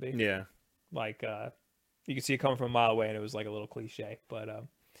joke was going to be. Yeah, like you could see it coming from a mile away, and it was like a little cliche, but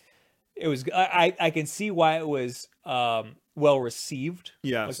it was. I can see why it was well received.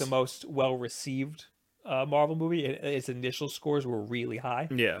 Yes. Like the most well received Marvel movie. Its initial scores were really high.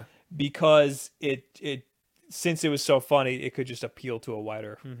 Yeah. Because it since it was so funny, it could just appeal to a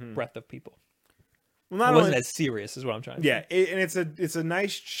wider breadth of people. Well, it wasn't as serious, is what I'm trying to say. Yeah, and it's a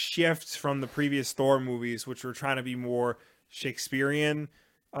nice shift from the previous Thor movies, which were trying to be more Shakespearean,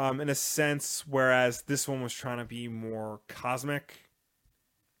 in a sense, whereas this one was trying to be more cosmic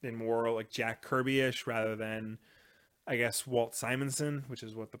and more like Jack Kirby-ish rather than, I guess, Walt Simonson, which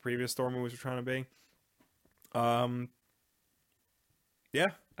is what the previous Thor movies were trying to be.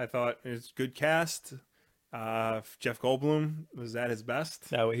 Yeah, I thought it was a good cast. Jeff Goldblum was at his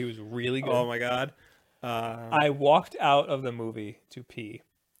best. No, he was really good. Oh my god. I walked out of the movie to pee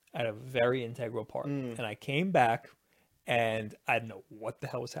at a very integral part, and I came back, and I didn't know what the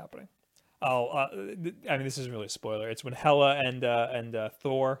hell was happening. I mean, this isn't really a spoiler. It's when Hela and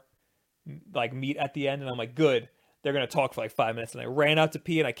Thor like meet at the end, and I'm like, good. They're gonna talk for like 5 minutes, and I ran out to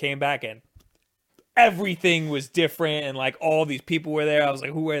pee, and I came back, and everything was different, and like all these people were there. I was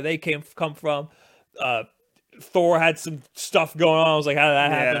like, where they come from? Thor had some stuff going on. I was like, how did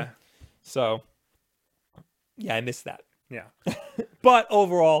that happen? So, yeah, I missed that. Yeah, but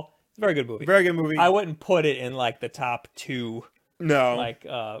overall, it's a very good movie. Very good movie. I wouldn't put it in like the top 2. No, like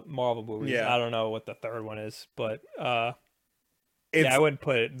Marvel movies. Yeah. I don't know what the third one is, but I wouldn't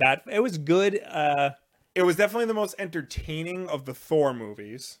put it that. It was good. It was definitely the most entertaining of the Thor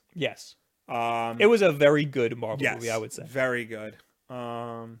movies. Yes. It was a very good Marvel movie, I would say. Very good.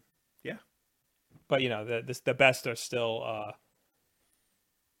 Yeah. But the best are still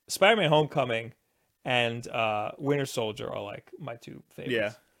Spider-Man: Homecoming and Winter Soldier are like my two favorites.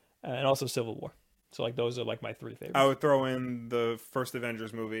 Yeah, and also Civil War. So like those are like my three favorites. I would throw in the first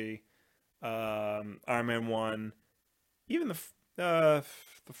Avengers movie, Iron Man 1, even the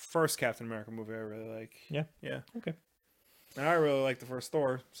first Captain America movie I really like. Yeah. Okay. And I really like the first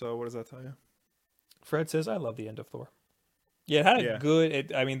Thor. So what does that tell you? Fred says I love the end of Thor. Yeah, it had a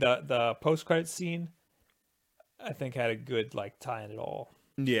good. I mean the post-credit scene, I think had a good like tie in it all.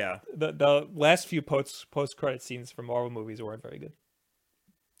 Yeah. The last few post-credit scenes from Marvel movies weren't very good.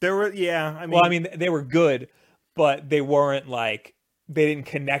 There were, I mean, they were good, but they weren't like they didn't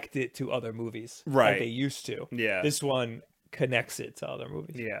connect it to other movies like they used to. Yeah, this one connects it to other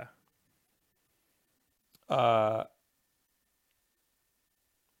movies. Yeah.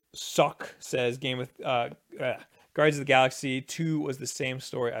 Suck says Guardians of the Galaxy 2 was the same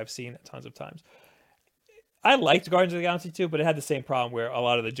story I've seen tons of times. I liked Guardians of the Galaxy 2, but it had the same problem where a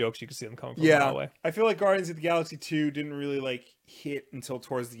lot of the jokes you could see them coming from far away. I feel like Guardians of the Galaxy 2 didn't really like hit until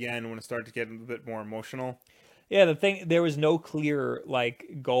towards the end when it started to get a bit more emotional. Yeah, there was no clear like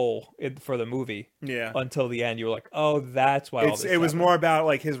goal for the movie. Yeah. Until the end, you were like, "Oh, that's why." It was more about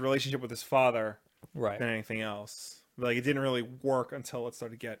like his relationship with his father, right, than anything else. Like it didn't really work until it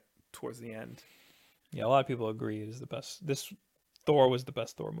started to get towards the end. Yeah, a lot of people agree it is the best. This Thor was the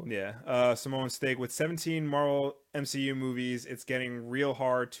best Thor movie. Yeah. Simone Stig, with 17 Marvel MCU movies, it's getting real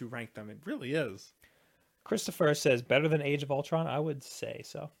hard to rank them. It really is. Christopher says better than Age of Ultron. I would say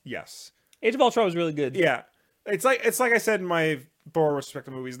so. Yes. Age of Ultron was really good. Yeah. It's like I said in my Thor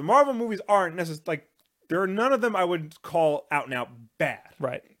respective movies. The Marvel movies aren't necessarily like there are none of them I would call out and out bad.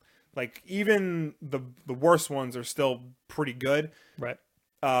 Right. Like even the worst ones are still pretty good. Right.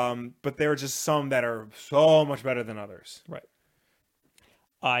 But there are just some that are so much better than others. Right.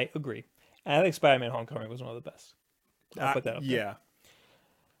 I agree. And I think Spider-Man: Homecoming was one of the best. I'll put that up there.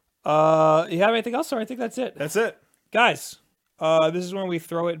 Yeah. You have anything else, or I think that's it. That's it. Guys, this is when we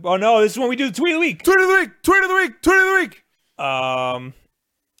throw it. Oh, no, this is when we do the Tweet of the Week. Tweet of the Week! Tweet of the Week! Tweet of the Week!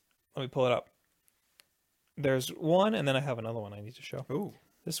 Let me pull it up. There's one, and then I have another one I need to show. Ooh.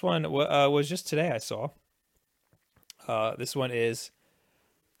 This one was just today I saw. This one is...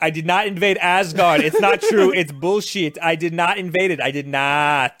 I did not invade Asgard. It's not true. It's bullshit. I did not invade it. I did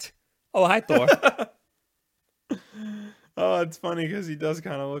not. Oh, hi, Thor. Oh, it's funny because he does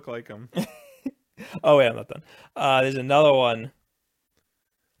kind of look like him. Oh, wait, I'm not done. There's another one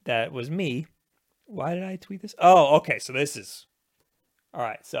that was me. Why did I tweet this? Oh, okay. So this is... All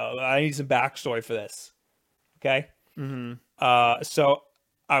right. So I need some backstory for this. Okay? Mm-hmm. So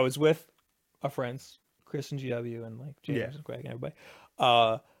I was with our friends, Chris and GW and like James and Greg and everybody.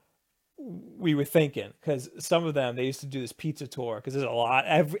 We were thinking, because some of them, they used to do this pizza tour, because there's a lot.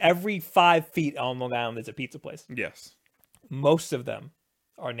 Every 5 feet on Long Island, there's a pizza place. Yes. Most of them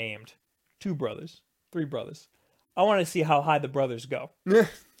are named 2 brothers, 3 brothers. I want to see how high the brothers go.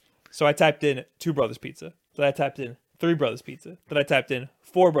 So I typed in 2 brothers pizza. Then I typed in 3 brothers pizza. Then I typed in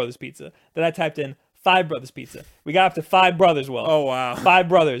 4 brothers pizza. Then I typed in 5 brothers pizza. We got up to 5 brothers, Will. Oh, wow. 5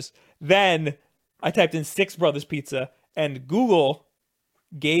 brothers. Then I typed in 6 brothers pizza, and Google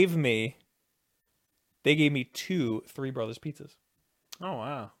gave me 2 3 brothers pizzas. Oh,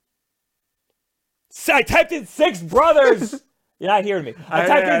 wow. So I typed in 6 brothers. You're not hearing me. I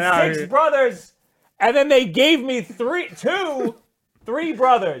typed in 6 brothers, and then they gave me 3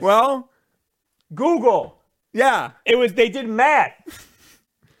 brothers. Well, Google. Yeah. They did math.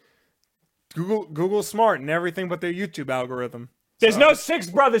 Google's smart in everything but their YouTube algorithm. There's no 6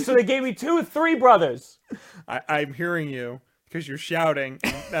 brothers, so they gave me 2 3 brothers. I'm hearing you. Because you're shouting,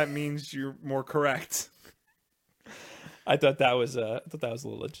 that means you're more correct. I thought that was a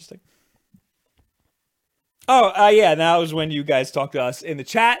little interesting. Oh, yeah, that was when you guys talked to us in the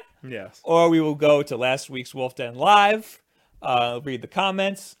chat. Yes. Or we will go to last week's Wolf Den Live, read the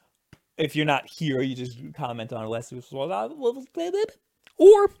comments. If you're not here, you just comment on last week's Wolf Den.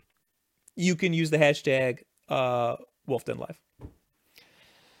 Or you can use the hashtag Wolf Den Live.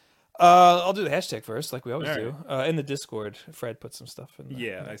 I'll do the hashtag first, like we always do. In the Discord, Fred put some stuff in there.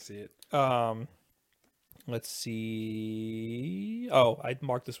 Yeah, I see it. Let's see. Oh, I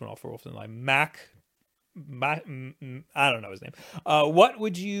marked this one off for Wolfden Live. I don't know his name. What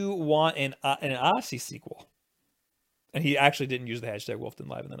would you want in an Odyssey sequel? And he actually didn't use the hashtag Wolfden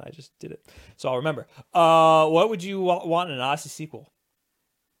Live, and then I just did it. So I'll remember. What would you want in an Odyssey sequel?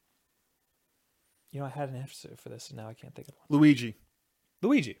 I had an answer for this, and now I can't think of one. Luigi.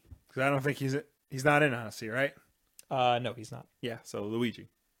 Because I don't think he's not in Odyssey, right? No, he's not. Yeah, so Luigi.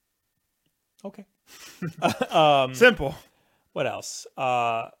 Okay. Simple. What else?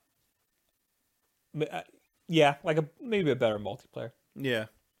 Yeah, like maybe a better multiplayer. Yeah.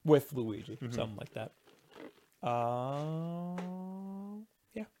 With Luigi, something like that.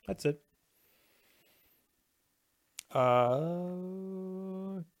 Yeah, that's it.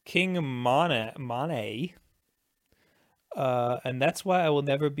 King Mane. And that's why I will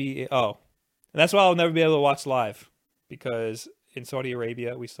never be. And that's why I'll never be able to watch live, because in Saudi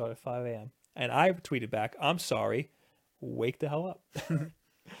Arabia we start at 5 a.m. And I tweeted back, "I'm sorry, wake the hell up."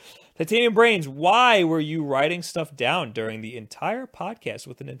 Titanium Brains, why were you writing stuff down during the entire podcast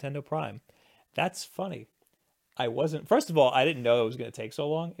with the Nintendo Prime? That's funny. I wasn't. First of all, I didn't know it was going to take so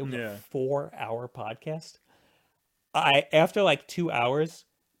long. It was a 4-hour podcast. After like 2 hours,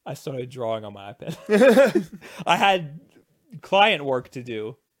 I started drawing on my iPad. I had client work to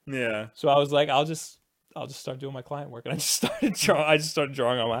do. Yeah. So I was like, I'll just start doing my client work, and I just started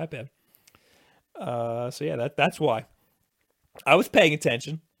drawing on my iPad. So yeah, that's why. I was paying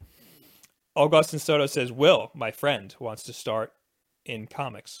attention. Augustin Soto says, Will, my friend, wants to start in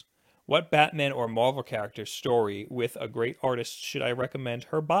comics. What Batman or Marvel character story with a great artist should I recommend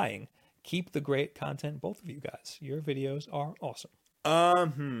her buying? Keep the great content, both of you guys. Your videos are awesome.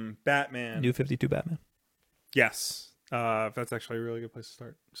 Batman. New 52 Batman. Yes. That's actually a really good place to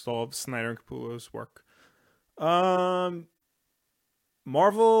start. Just all of Snyder and Capullo's work.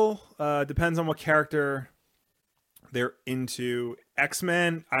 Marvel, depends on what character they're into.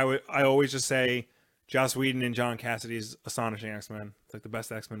 X-Men, I always just say Joss Whedon and John Cassidy's Astonishing X-Men. It's like the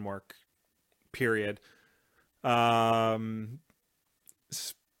best X-Men work, period.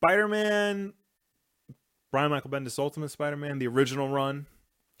 Spider-Man, Brian Michael Bendis' Ultimate Spider-Man, the original run.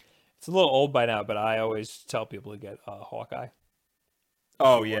 It's a little old by now, but I always tell people to get Hawkeye.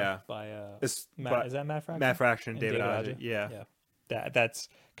 Oh, yeah. By is that Matt Fraction? Matt Fraction, David Aja. Yeah. That's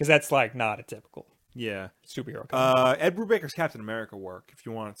because that's like not a typical superhero comic. Ed Brubaker's Captain America work, if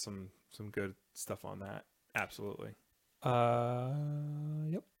you want some good stuff on that. Absolutely.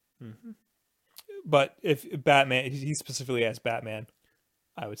 Yep. Mm-hmm. But if Batman, he specifically asked Batman,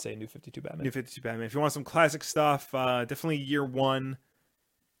 I would say New 52 Batman. New 52 Batman. If you want some classic stuff, definitely Year One.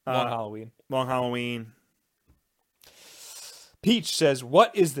 Long Halloween. Peach says,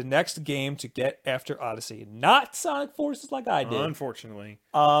 what is the next game to get after Odyssey? Not Sonic Forces like I did. Unfortunately.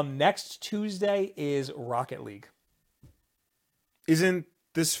 Next Tuesday is Rocket League. Isn't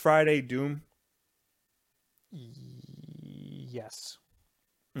this Friday Doom? Yes.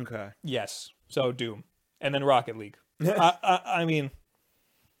 Okay. Yes. So Doom. And then Rocket League. I mean...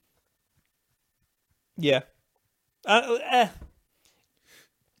 Yeah.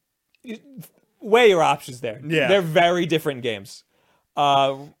 Weigh your options there. Yeah. They're very different games.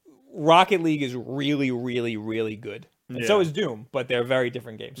 Rocket League is really, really, really good. And so is Doom, but they're very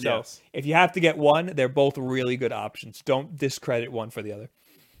different games. So if you have to get one, they're both really good options. Don't discredit one for the other.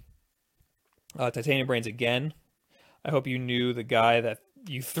 Titanium Brains again. I hope you knew the guy that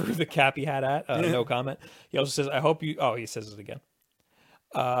you threw the Cappy hat at. No comment. He also says, I hope you... Oh, he says it again.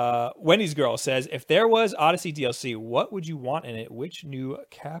 Wendy's Girl says, if there was Odyssey DLC, what would you want in it? Which new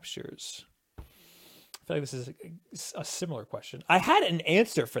captures? I feel like this is a similar question. I had an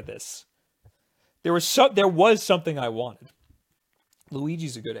answer for this. There was something I wanted.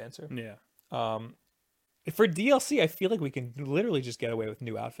 Luigi's a good answer. Yeah. For DLC, I feel like we can literally just get away with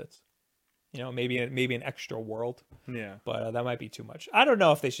new outfits. You know, maybe an extra world. Yeah. But that might be too much. I don't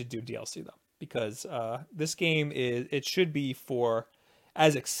know if they should do DLC though, because this game should be it should be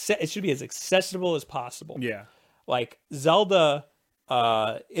as accessible as possible. Yeah. Like Zelda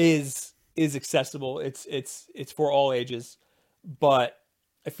is accessible. It's for all ages, but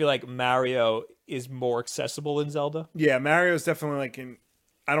I feel like Mario is more accessible than Zelda. Yeah, Mario's definitely like I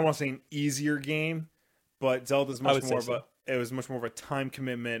don't want to say an easier game, but Zelda's much more of it was much more of a time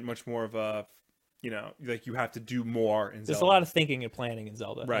commitment, much more of a, like you have to do more in Zelda. There's a lot of thinking and planning in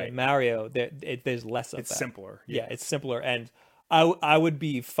Zelda. Right. In Mario, there's less of that. It's simpler. Yeah, it's simpler. And I would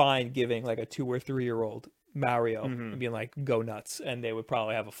be fine giving like a 2 or 3 year old Mario and being like, go nuts. And they would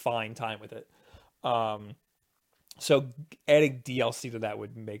probably have a fine time with it. So adding DLC to that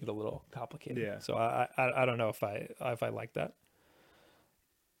would make it a little complicated. Yeah. So I don't know if I like that.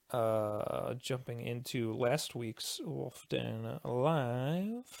 Jumping into last week's Wulff Den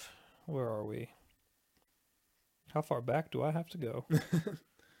Live. Where are we? How far back do I have to go?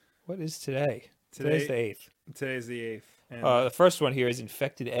 What is today? Today's the 8th. Today's the 8th. And the first one here is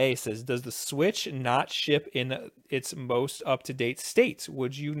Infected A. Says, does the Switch not ship in its most up-to-date state?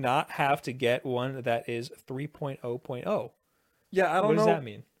 Would you not have to get one that is 3.0.0? Yeah, I don't know. What does that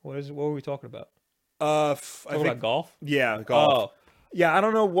mean? What were we talking about? I think about golf? Yeah, golf. Oh. Yeah, I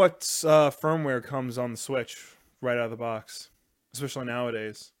don't know what firmware comes on the Switch right out of the box, especially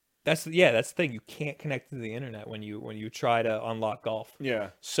nowadays. That's the thing. You can't connect to the internet when you try to unlock golf. Yeah.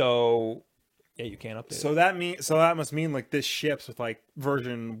 So yeah, you can't update. So that must mean like this ships with like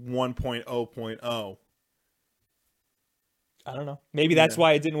version 1.0.0. I don't know. Maybe that's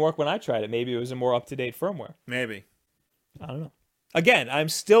why it didn't work when I tried it. Maybe it was a more up-to-date firmware. Maybe. I don't know. Again, I'm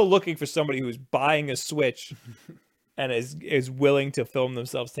still looking for somebody who's buying a Switch and is willing to film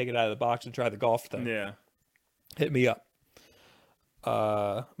themselves take it out of the box and try the golf thing. Yeah. Hit me up.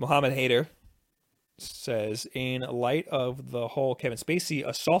 Mohammed Hader says, in light of the whole Kevin Spacey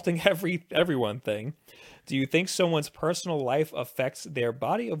assaulting everyone thing, do you think someone's personal life affects their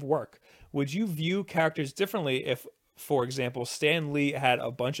body of work? Would you view characters differently if, for example, Stan Lee had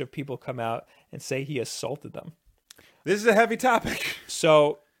a bunch of people come out and say he assaulted them? This is a heavy topic.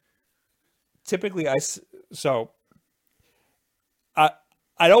 So typically I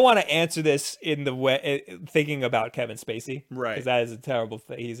don't want to answer this in the way thinking about Kevin Spacey, right? Because that is a terrible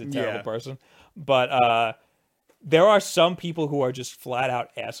thing. He's a terrible person. But there are some people who are just flat out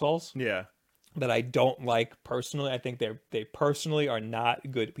assholes. Yeah. That I don't like personally. I think they personally are not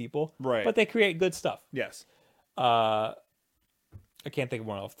good people. Right. But they create good stuff. Yes. I can't think of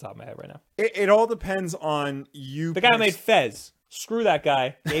one off the top of my head right now. It all depends on you. The guy made Fez. Screw that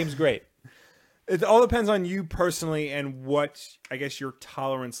guy. Game's great. It all depends on you personally and what, I guess, your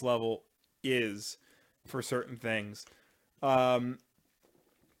tolerance level is for certain things. I'll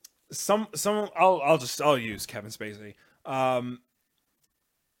use Kevin Spacey.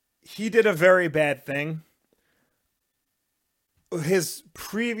 He did a very bad thing. His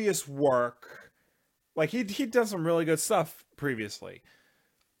previous work, like he'd done some really good stuff previously.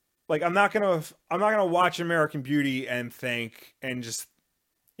 Like I'm not gonna watch American Beauty and think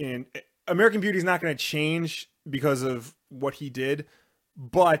American Beauty is not gonna change because of what he did,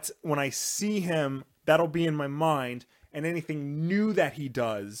 but when I see him, that'll be in my mind, and anything new that he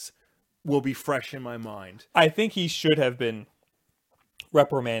does will be fresh in my mind. I think he should have been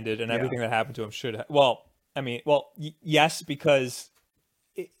reprimanded, and everything that happened to him should have. Yes, because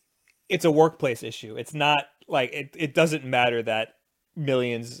it's a workplace issue. It's not like it doesn't matter that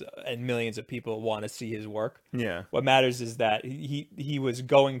millions and millions of people want to see his work. Yeah. What matters is that he was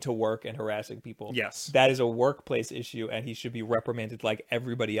going to work and harassing people. Yes. That is a workplace issue, and he should be reprimanded like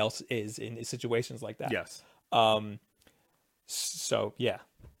everybody else is in situations like that. Yes. So yeah,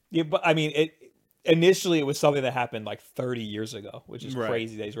 but I mean, initially it was something that happened like 30 years ago, which is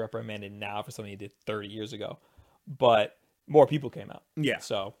crazy that he's reprimanded now for something he did 30 years ago. But more people came out. Yeah.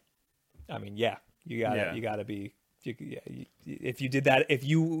 So, I mean, you gotta be. If you did that, if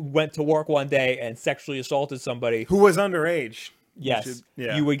you went to work one day and sexually assaulted somebody who was underage, yes,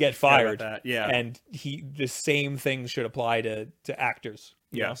 you would get fired. That. Yeah, and the same thing should apply to actors.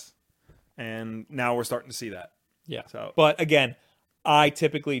 Yes, and now we're starting to see that. Yeah. So, but again, I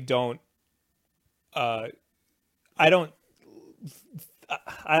typically don't. I don't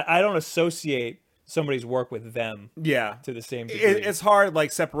associate somebody's work with them. Yeah. To the same degree. It's hard,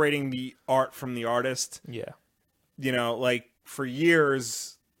 like separating the art from the artist. Yeah. You know, like for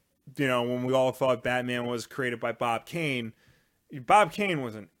years, when we all thought Batman was created by Bob Kane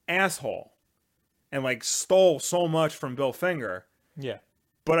was an asshole and like stole so much from Bill Finger. Yeah.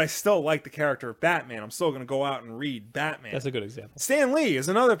 But I still like the character of Batman. I'm still going to go out and read Batman. That's a good example. Stan Lee is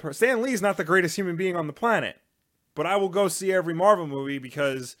another person. Stan Lee is not the greatest human being on the planet, but I will go see every Marvel movie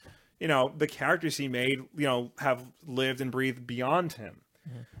because, the characters he made, have lived and breathed beyond him.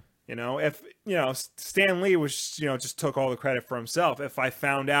 Mm-hmm. If, Stan Lee was, just took all the credit for himself. If I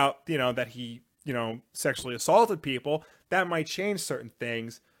found out, that he, sexually assaulted people, that might change certain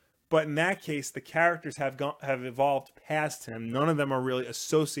things. But in that case, the characters have evolved past him. None of them are really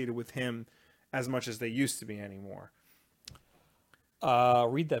associated with him as much as they used to be anymore.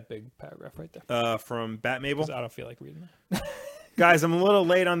 Read that big paragraph right there. From Batmable? I don't feel like reading that. Guys, I'm a little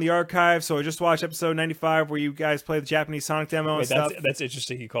late on the archive, so I just watched episode 95 where you guys play the Japanese Sonic demo and stuff. That's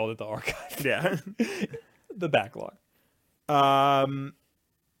interesting. He called it the archive. Yeah. The backlog. No,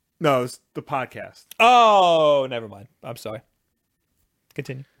 it's the podcast. Oh, never mind. I'm sorry.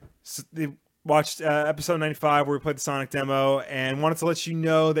 Continue. So they watched episode 95 where we played the Sonic demo and wanted to let you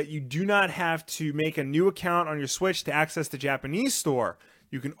know that you do not have to make a new account on your Switch to access the Japanese store.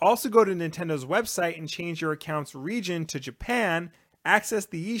 You can also go to Nintendo's website and change your account's region to Japan, access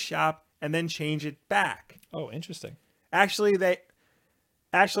the eShop, and then change it back. Oh, interesting. That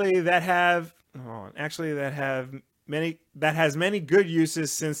has many good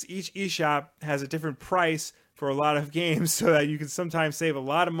uses since each eShop has a different price for a lot of games, so that you can sometimes save a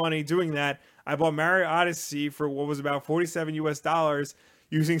lot of money doing that. I bought Mario Odyssey for what was about $47 US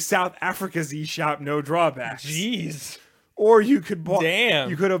using South Africa's eShop, no drawbacks. Jeez. Or you could Damn.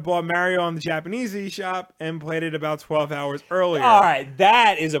 You could have bought Mario on the Japanese eShop and played it about 12 hours earlier. All right,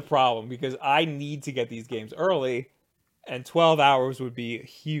 that is a problem because I need to get these games early, and 12 hours would be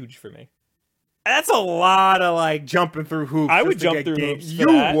huge for me. That's a lot of like jumping through hoops. I would jump through hoops. You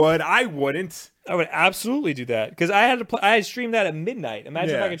would. I wouldn't. I would absolutely do that because I had to. I had streamed that at midnight.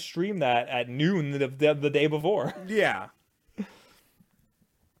 Imagine if Yeah. I could stream that at noon the day before. Yeah.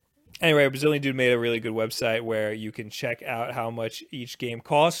 Anyway, a Brazilian dude made a really good website where you can check out how much each game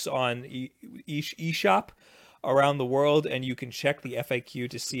costs on each eShop around the world, and you can check the FAQ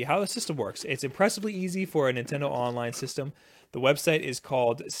to see how the system works. It's impressively easy for a Nintendo Online system. The website is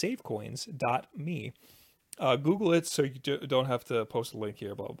called savecoins.me. Google it so you don't have to post a link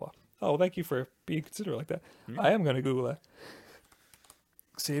here, blah, blah, blah. Oh, thank you for being considerate like that. I am going to Google that.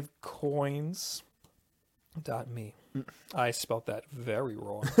 Savecoins.me. I spelt that very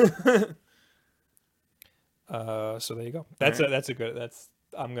wrong. So there you go. That's a good.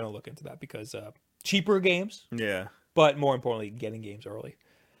 I'm gonna look into that because cheaper games. Yeah. But more importantly, getting games early.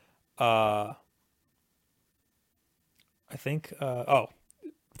 I think.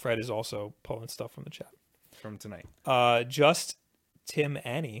 Fred is also pulling stuff from the chat From tonight. Just Tim.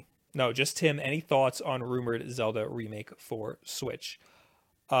 Any thoughts on rumored Zelda remake for Switch?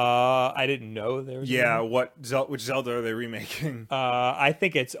 I didn't know there was. Yeah, which Zelda are they remaking? I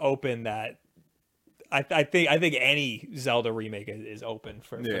think it's open that. I think any Zelda remake is open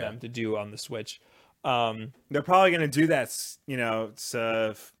for them to do on the Switch. They're probably going to do that,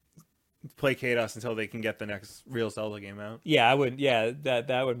 to placate us until they can get the next real Zelda game out. Yeah, I would. Yeah,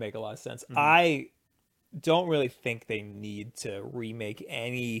 that would make a lot of sense. Mm-hmm. I don't really think they need to remake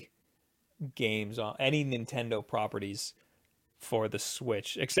any games on any Nintendo properties for the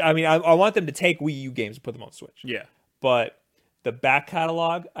Switch. I mean, I want them to take Wii U games and put them on Switch. Yeah. But the back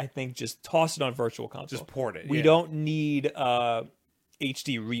catalog, I think just toss it on Virtual Console. Just port it. We don't need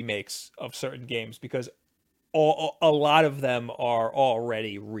HD remakes of certain games because a lot of them are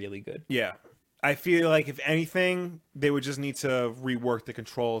already really good. Yeah. I feel like if anything, they would just need to rework the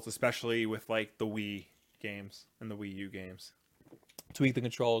controls, especially with like the Wii games and the Wii U games. Tweak the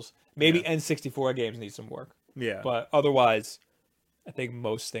controls. Maybe N64 games need some work. Yeah. But otherwise, I think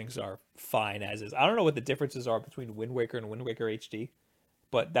most things are fine as is. I don't know what the differences are between Wind Waker and Wind Waker HD,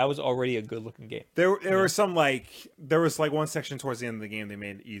 but that was already a good looking game. There was one section towards the end of the game they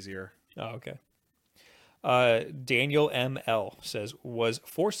made it easier. Oh, okay. Daniel ML says, was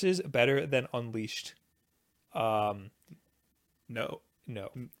Forces better than Unleashed? No.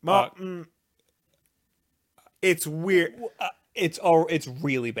 It's weird. It's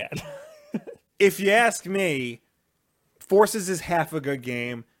really bad. If you ask me, Forces is half a good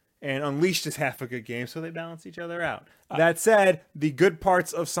game, and Unleashed is half a good game, so they balance each other out. That said, the good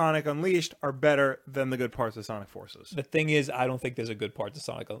parts of Sonic Unleashed are better than the good parts of Sonic Forces. The thing is, I don't think there's a good part to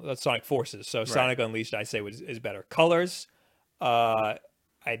Sonic Forces, so right. Sonic Unleashed, I say, is better. Colors, I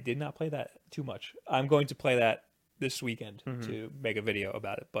did not play that too much. I'm going to play that this weekend to make a video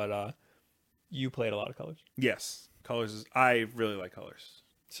about it, but you played a lot of Colors. Yes, Colors I really like Colors.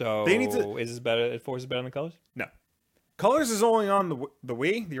 So, is this better? Forces better than Colors? No. Colors is only on the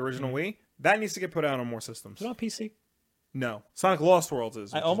Wii, the original Wii. That needs to get put out on more systems. Is it on PC? No. Sonic Lost Worlds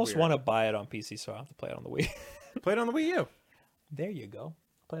is. I almost want to buy it on PC, so I have to play it on the Wii. Play it on the Wii U. There you go.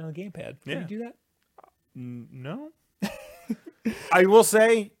 Play it on the gamepad. Yeah. Can you do that? No. I will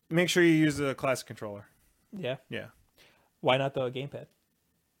say, make sure you use the classic controller. Yeah. Yeah. Why not the gamepad?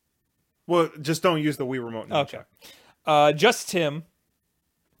 Well, just don't use the Wii remote. Okay. Just Tim.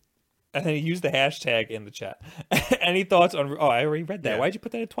 And then he used the hashtag in the chat. Any thoughts on... Oh, I already read that. Yeah. Why'd you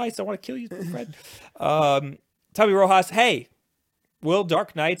put that in twice? I want to kill you, Fred. Tommy Rojas, hey,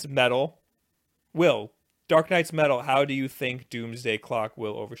 Dark Knight's Metal, how do you think Doomsday Clock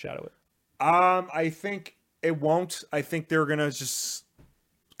will overshadow it? I think it won't. I think they're going to just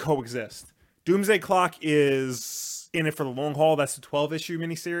coexist. Doomsday Clock is in it for the long haul. That's the 12-issue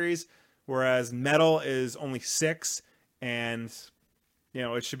miniseries, whereas Metal is only 6, and...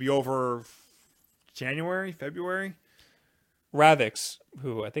 it should be over February. Ravix,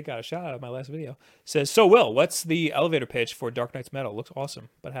 who I think got a shout out of my last video, says, so Will, what's the elevator pitch for Dark Knight's Metal? Looks awesome,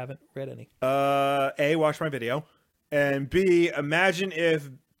 but haven't read any. A, watch my video. And B, imagine if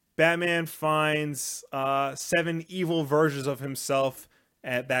Batman finds 7 evil versions of himself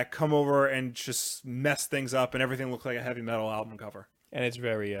that come over and just mess things up, and everything looks like a heavy metal album cover. And it's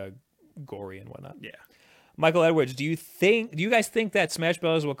very gory and whatnot. Yeah. Michael Edwards, do you guys think that Smash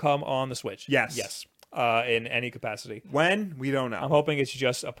Bros. Will come on the Switch? Yes. Yes. In any capacity. When? We don't know. I'm hoping it's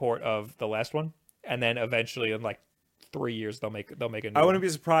just a port of the last one, and then eventually in like 3 years they'll make a new I wouldn't be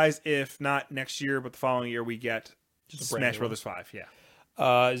surprised if not next year, but the following year we get Just a brand Smash new Brothers 5,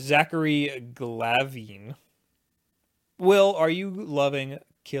 yeah. Zachary Glavine. Will, are you loving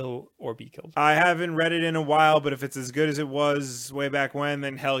Kill or Be Killed? I haven't read it in a while, but if it's as good as it was way back when,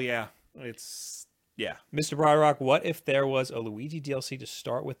 then hell yeah. It's, yeah. Mr. Brodrock, what if there was a Luigi DLC to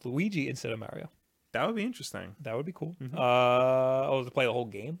start with Luigi instead of Mario? That would be interesting. That would be cool. Mm-hmm. To play the whole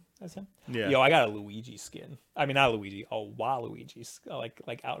game as him? Yeah. Yo, I got a Luigi skin. I mean, not a Luigi, a Waluigi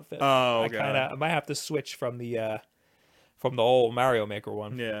like outfit. Oh, I might have to switch from the whole Mario Maker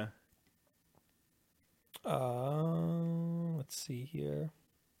one. Yeah. Let's see here.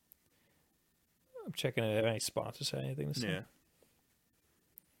 I'm checking if any sponsors have anything to say.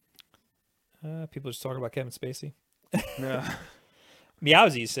 Yeah. People just talking about Kevin Spacey. Yeah.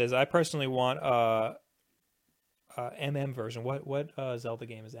 Meowsy says, I personally want MM version. What Zelda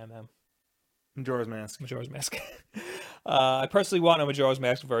game is MM? Majora's Mask. Majora's Mask. I personally want a Majora's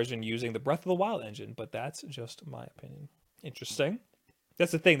Mask version using the Breath of the Wild engine, but that's just my opinion. Interesting.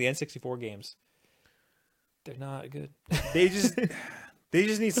 That's the thing. The N64 games, they're not good. They just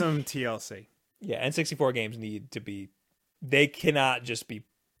need some TLC. Yeah, N64 games need to be. They cannot just be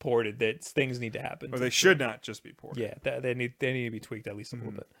ported. That things need to happen. Or they should not just be ported. Yeah, they need to be tweaked at least a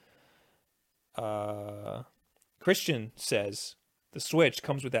little bit. Christian says the Switch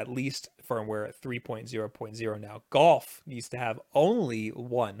comes with at least firmware at 3.0.0 now. Golf needs to have only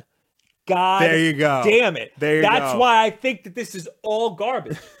one. God, there you go. Damn it. That's why I think that this is all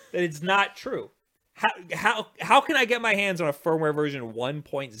garbage. That it's not true. How can I get my hands on a firmware version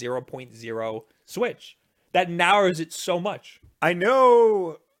 1.0.0 Switch? That narrows it so much. I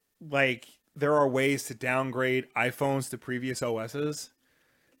know, like, there are ways to downgrade iPhones to previous OSs.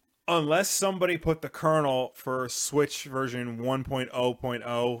 Unless somebody put the kernel for Switch version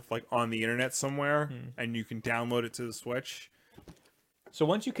 1.0.0 like on the internet somewhere, and you can download it to the Switch. So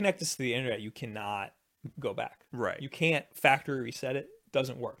once you connect this to the internet, you cannot go back. Right. You can't factory reset it.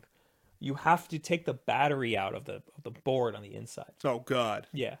 Doesn't work. You have to take the battery out of the board on the inside. Oh God.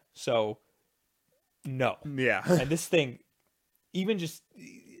 Yeah. So no. Yeah. And this thing, even just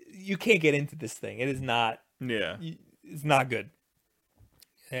you can't get into this thing. It is not. Yeah. It's not good.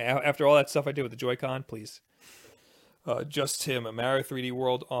 After all that stuff I did with the Joy-Con, please. Just him, a Mario 3D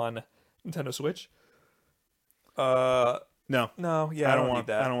World on Nintendo Switch. No, yeah, I don't want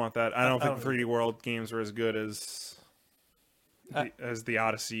that. I don't want that. I don't think 3D World games are as good as the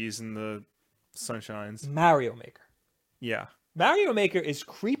Odysseys and the Sunshines. Mario Maker. Yeah, Mario Maker is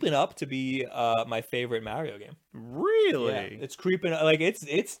creeping up to be my favorite Mario game. Really? Yeah, it's creeping like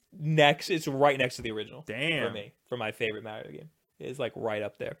it's next. It's right next to the original. Damn. For me, for my favorite Mario game, it's like right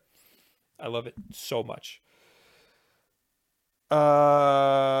up there. I love it so much.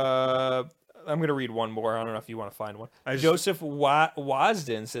 I'm going to read one more. I don't know if you want to find one. Joseph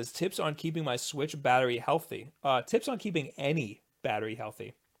Wasden says, tips on keeping my Switch battery healthy. Tips on keeping any battery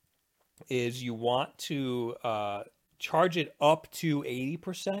healthy is you want to charge it up to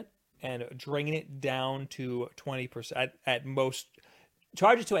 80% and drain it down to 20%. At most,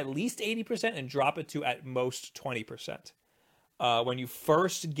 charge it to at least 80% and drop it to at most 20%. When you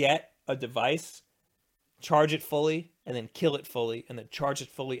first get a device, charge it fully and then kill it fully and then charge it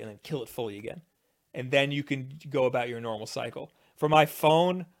fully and then kill it fully again. And then you can go about your normal cycle. For my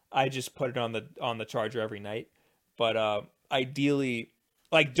phone, I just put it on the charger every night. But ideally,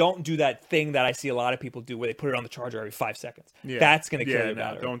 like, don't do that thing that I see a lot of people do where they put it on the charger every 5 seconds. Yeah. That's going to kill your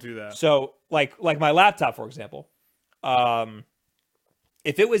battery. Don't do that. So like my laptop, for example,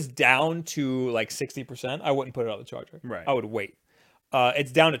 if it was down to like 60%, I wouldn't put it on the charger. Right. I would wait.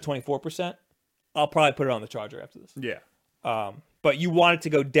 It's down to 24%. I'll probably put it on the charger after this. Yeah. But you want it to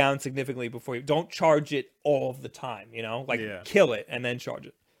go down significantly before you don't charge it all the time, kill it and then charge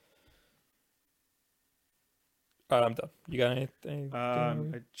it. All right, I'm done. You got anything?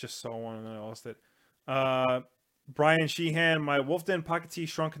 I just saw one and then I lost it. Brian Sheehan, my Wolf Den Pocket Tee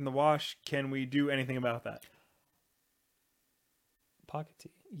shrunk in the wash. Can we do anything about that? Pocket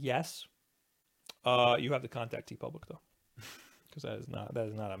Tee. Yes. You have to contact TeePublic though. Because that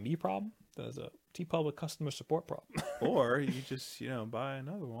is not a me problem. That is a TeePublic customer support problem. Or you just, buy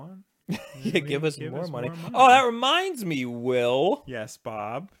another one. Yeah, give us more money. Oh, that reminds me, Will. Yes,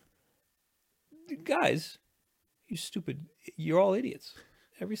 Bob. Guys, you're all idiots.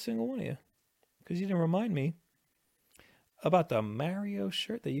 Every single one of you. Because you didn't remind me about the Mario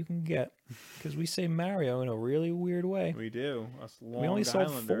shirt that you can get. Because we say Mario in a really weird way. We do. We only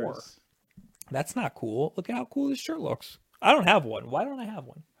sold 4. That's not cool. Look at how cool this shirt looks. I don't have one. Why don't I have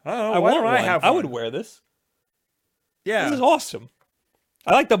one? I don't know. Why don't I have one? I would wear this. Yeah. This is awesome.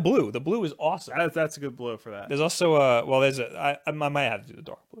 I like the blue. The blue is awesome. That's a good blue for that. There's also I might have to do the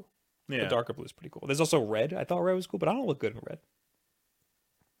dark blue. The darker blue is pretty cool. There's also red. I thought red was cool, but I don't look good in red.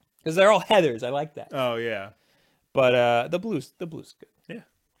 Because they're all heathers. I like that. Oh, yeah. But the blue's good. Yeah.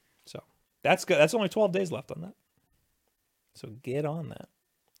 So that's good. That's only 12 days left on that. So get on that.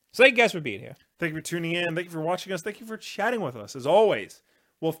 So thank you guys for being here. Thank you for tuning in. Thank you for watching us. Thank you for chatting with us. As always,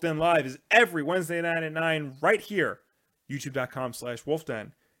 Wulff Den Live is every Wednesday night at 9 right here.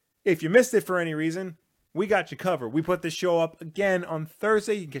 YouTube.com/WulffDen. If you missed it for any reason, we got you covered. We put this show up again on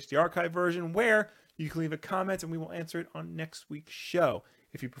Thursday. You can get the archive version where you can leave a comment and we will answer it on next week's show.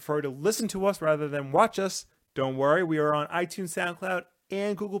 If you prefer to listen to us rather than watch us, don't worry. We are on iTunes, SoundCloud,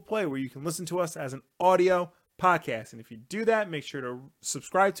 and Google Play where you can listen to us as an audio podcast. And if you do that, make sure to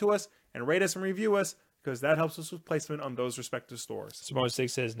subscribe to us and rate us and review us because that helps us with placement on those respective stores. Simone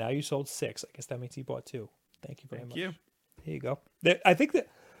 6 says, now you sold 6. I guess that means he bought 2. Thank you very much. Thank you. Here you go. I think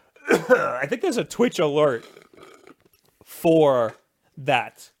there's a Twitch alert for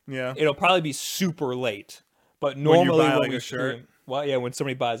that. Yeah. It'll probably be super late, but normally when you buy we a shirt. Well, yeah, when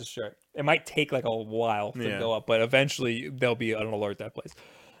somebody buys a shirt, it might take like a while to go up, but eventually there'll be an alert that plays.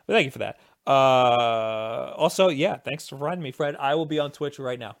 But thank you for that. Also, yeah, thanks for reminding me, Fred. I will be on Twitch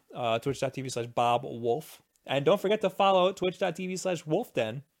right now. Twitch.tv/Bob Wulff. And don't forget to follow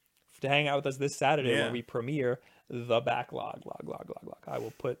Twitch.tv/WulffDen to hang out with us this Saturday when we premiere the backlog. I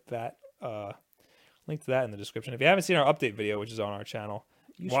will put that link to that in the description. If you haven't seen our update video, which is on our channel,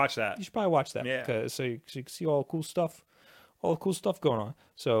 watch that. You should probably watch that. Yeah. So you can see all the cool stuff going on.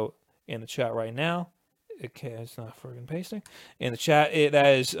 So in the chat right now, okay, it's not friggin' pasting. In the chat, that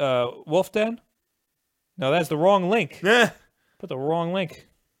is WulffDen. No, that's the wrong link. Put the wrong link.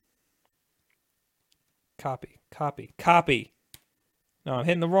 Copy. No, I'm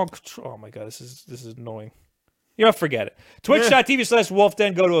hitting the wrong control. Oh my god, this is annoying. You know, forget it.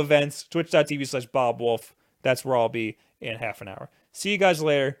 Twitch.tv/WulffDen. Go to events. Twitch.tv/Bob Wulff. That's where I'll be in half an hour. See you guys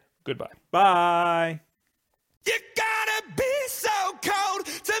later. Goodbye. Bye. You gotta be so cold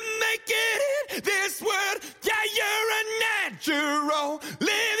to make it in this world. Yeah, you're a natural,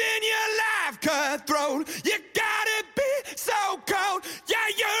 living your life cutthroat. You gotta be so cold. Yeah,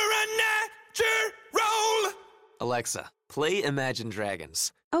 you're a natural. Alexa, play Imagine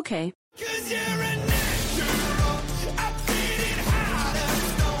Dragons. Okay. 'Cause you're a natural. I'm feeling hot as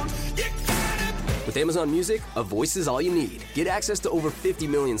stone. You gotta With Amazon Music, a voice is all you need. Get access to over 50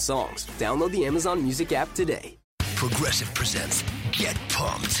 million songs. Download the Amazon Music app today. Progressive presents Get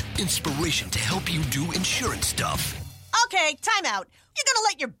Pumped. Inspiration to help you do insurance stuff. Okay, time out. You're gonna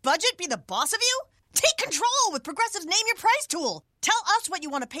let your budget be the boss of you? Take control with Progressive's Name Your Price tool. Tell us what you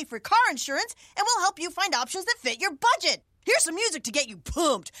want to pay for car insurance, and we'll help you find options that fit your budget. Here's some music to get you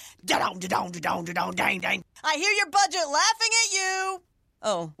pumped. Da-dong, da-dong, da-dong, da-dong, dang, dang. I hear your budget laughing at you.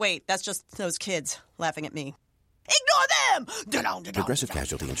 Oh, wait, that's just those kids laughing at me. Ignore them! Da-dong, da-dong, Progressive da-dong.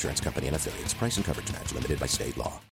 Casualty Insurance Company and affiliates. Price and coverage match limited by state law.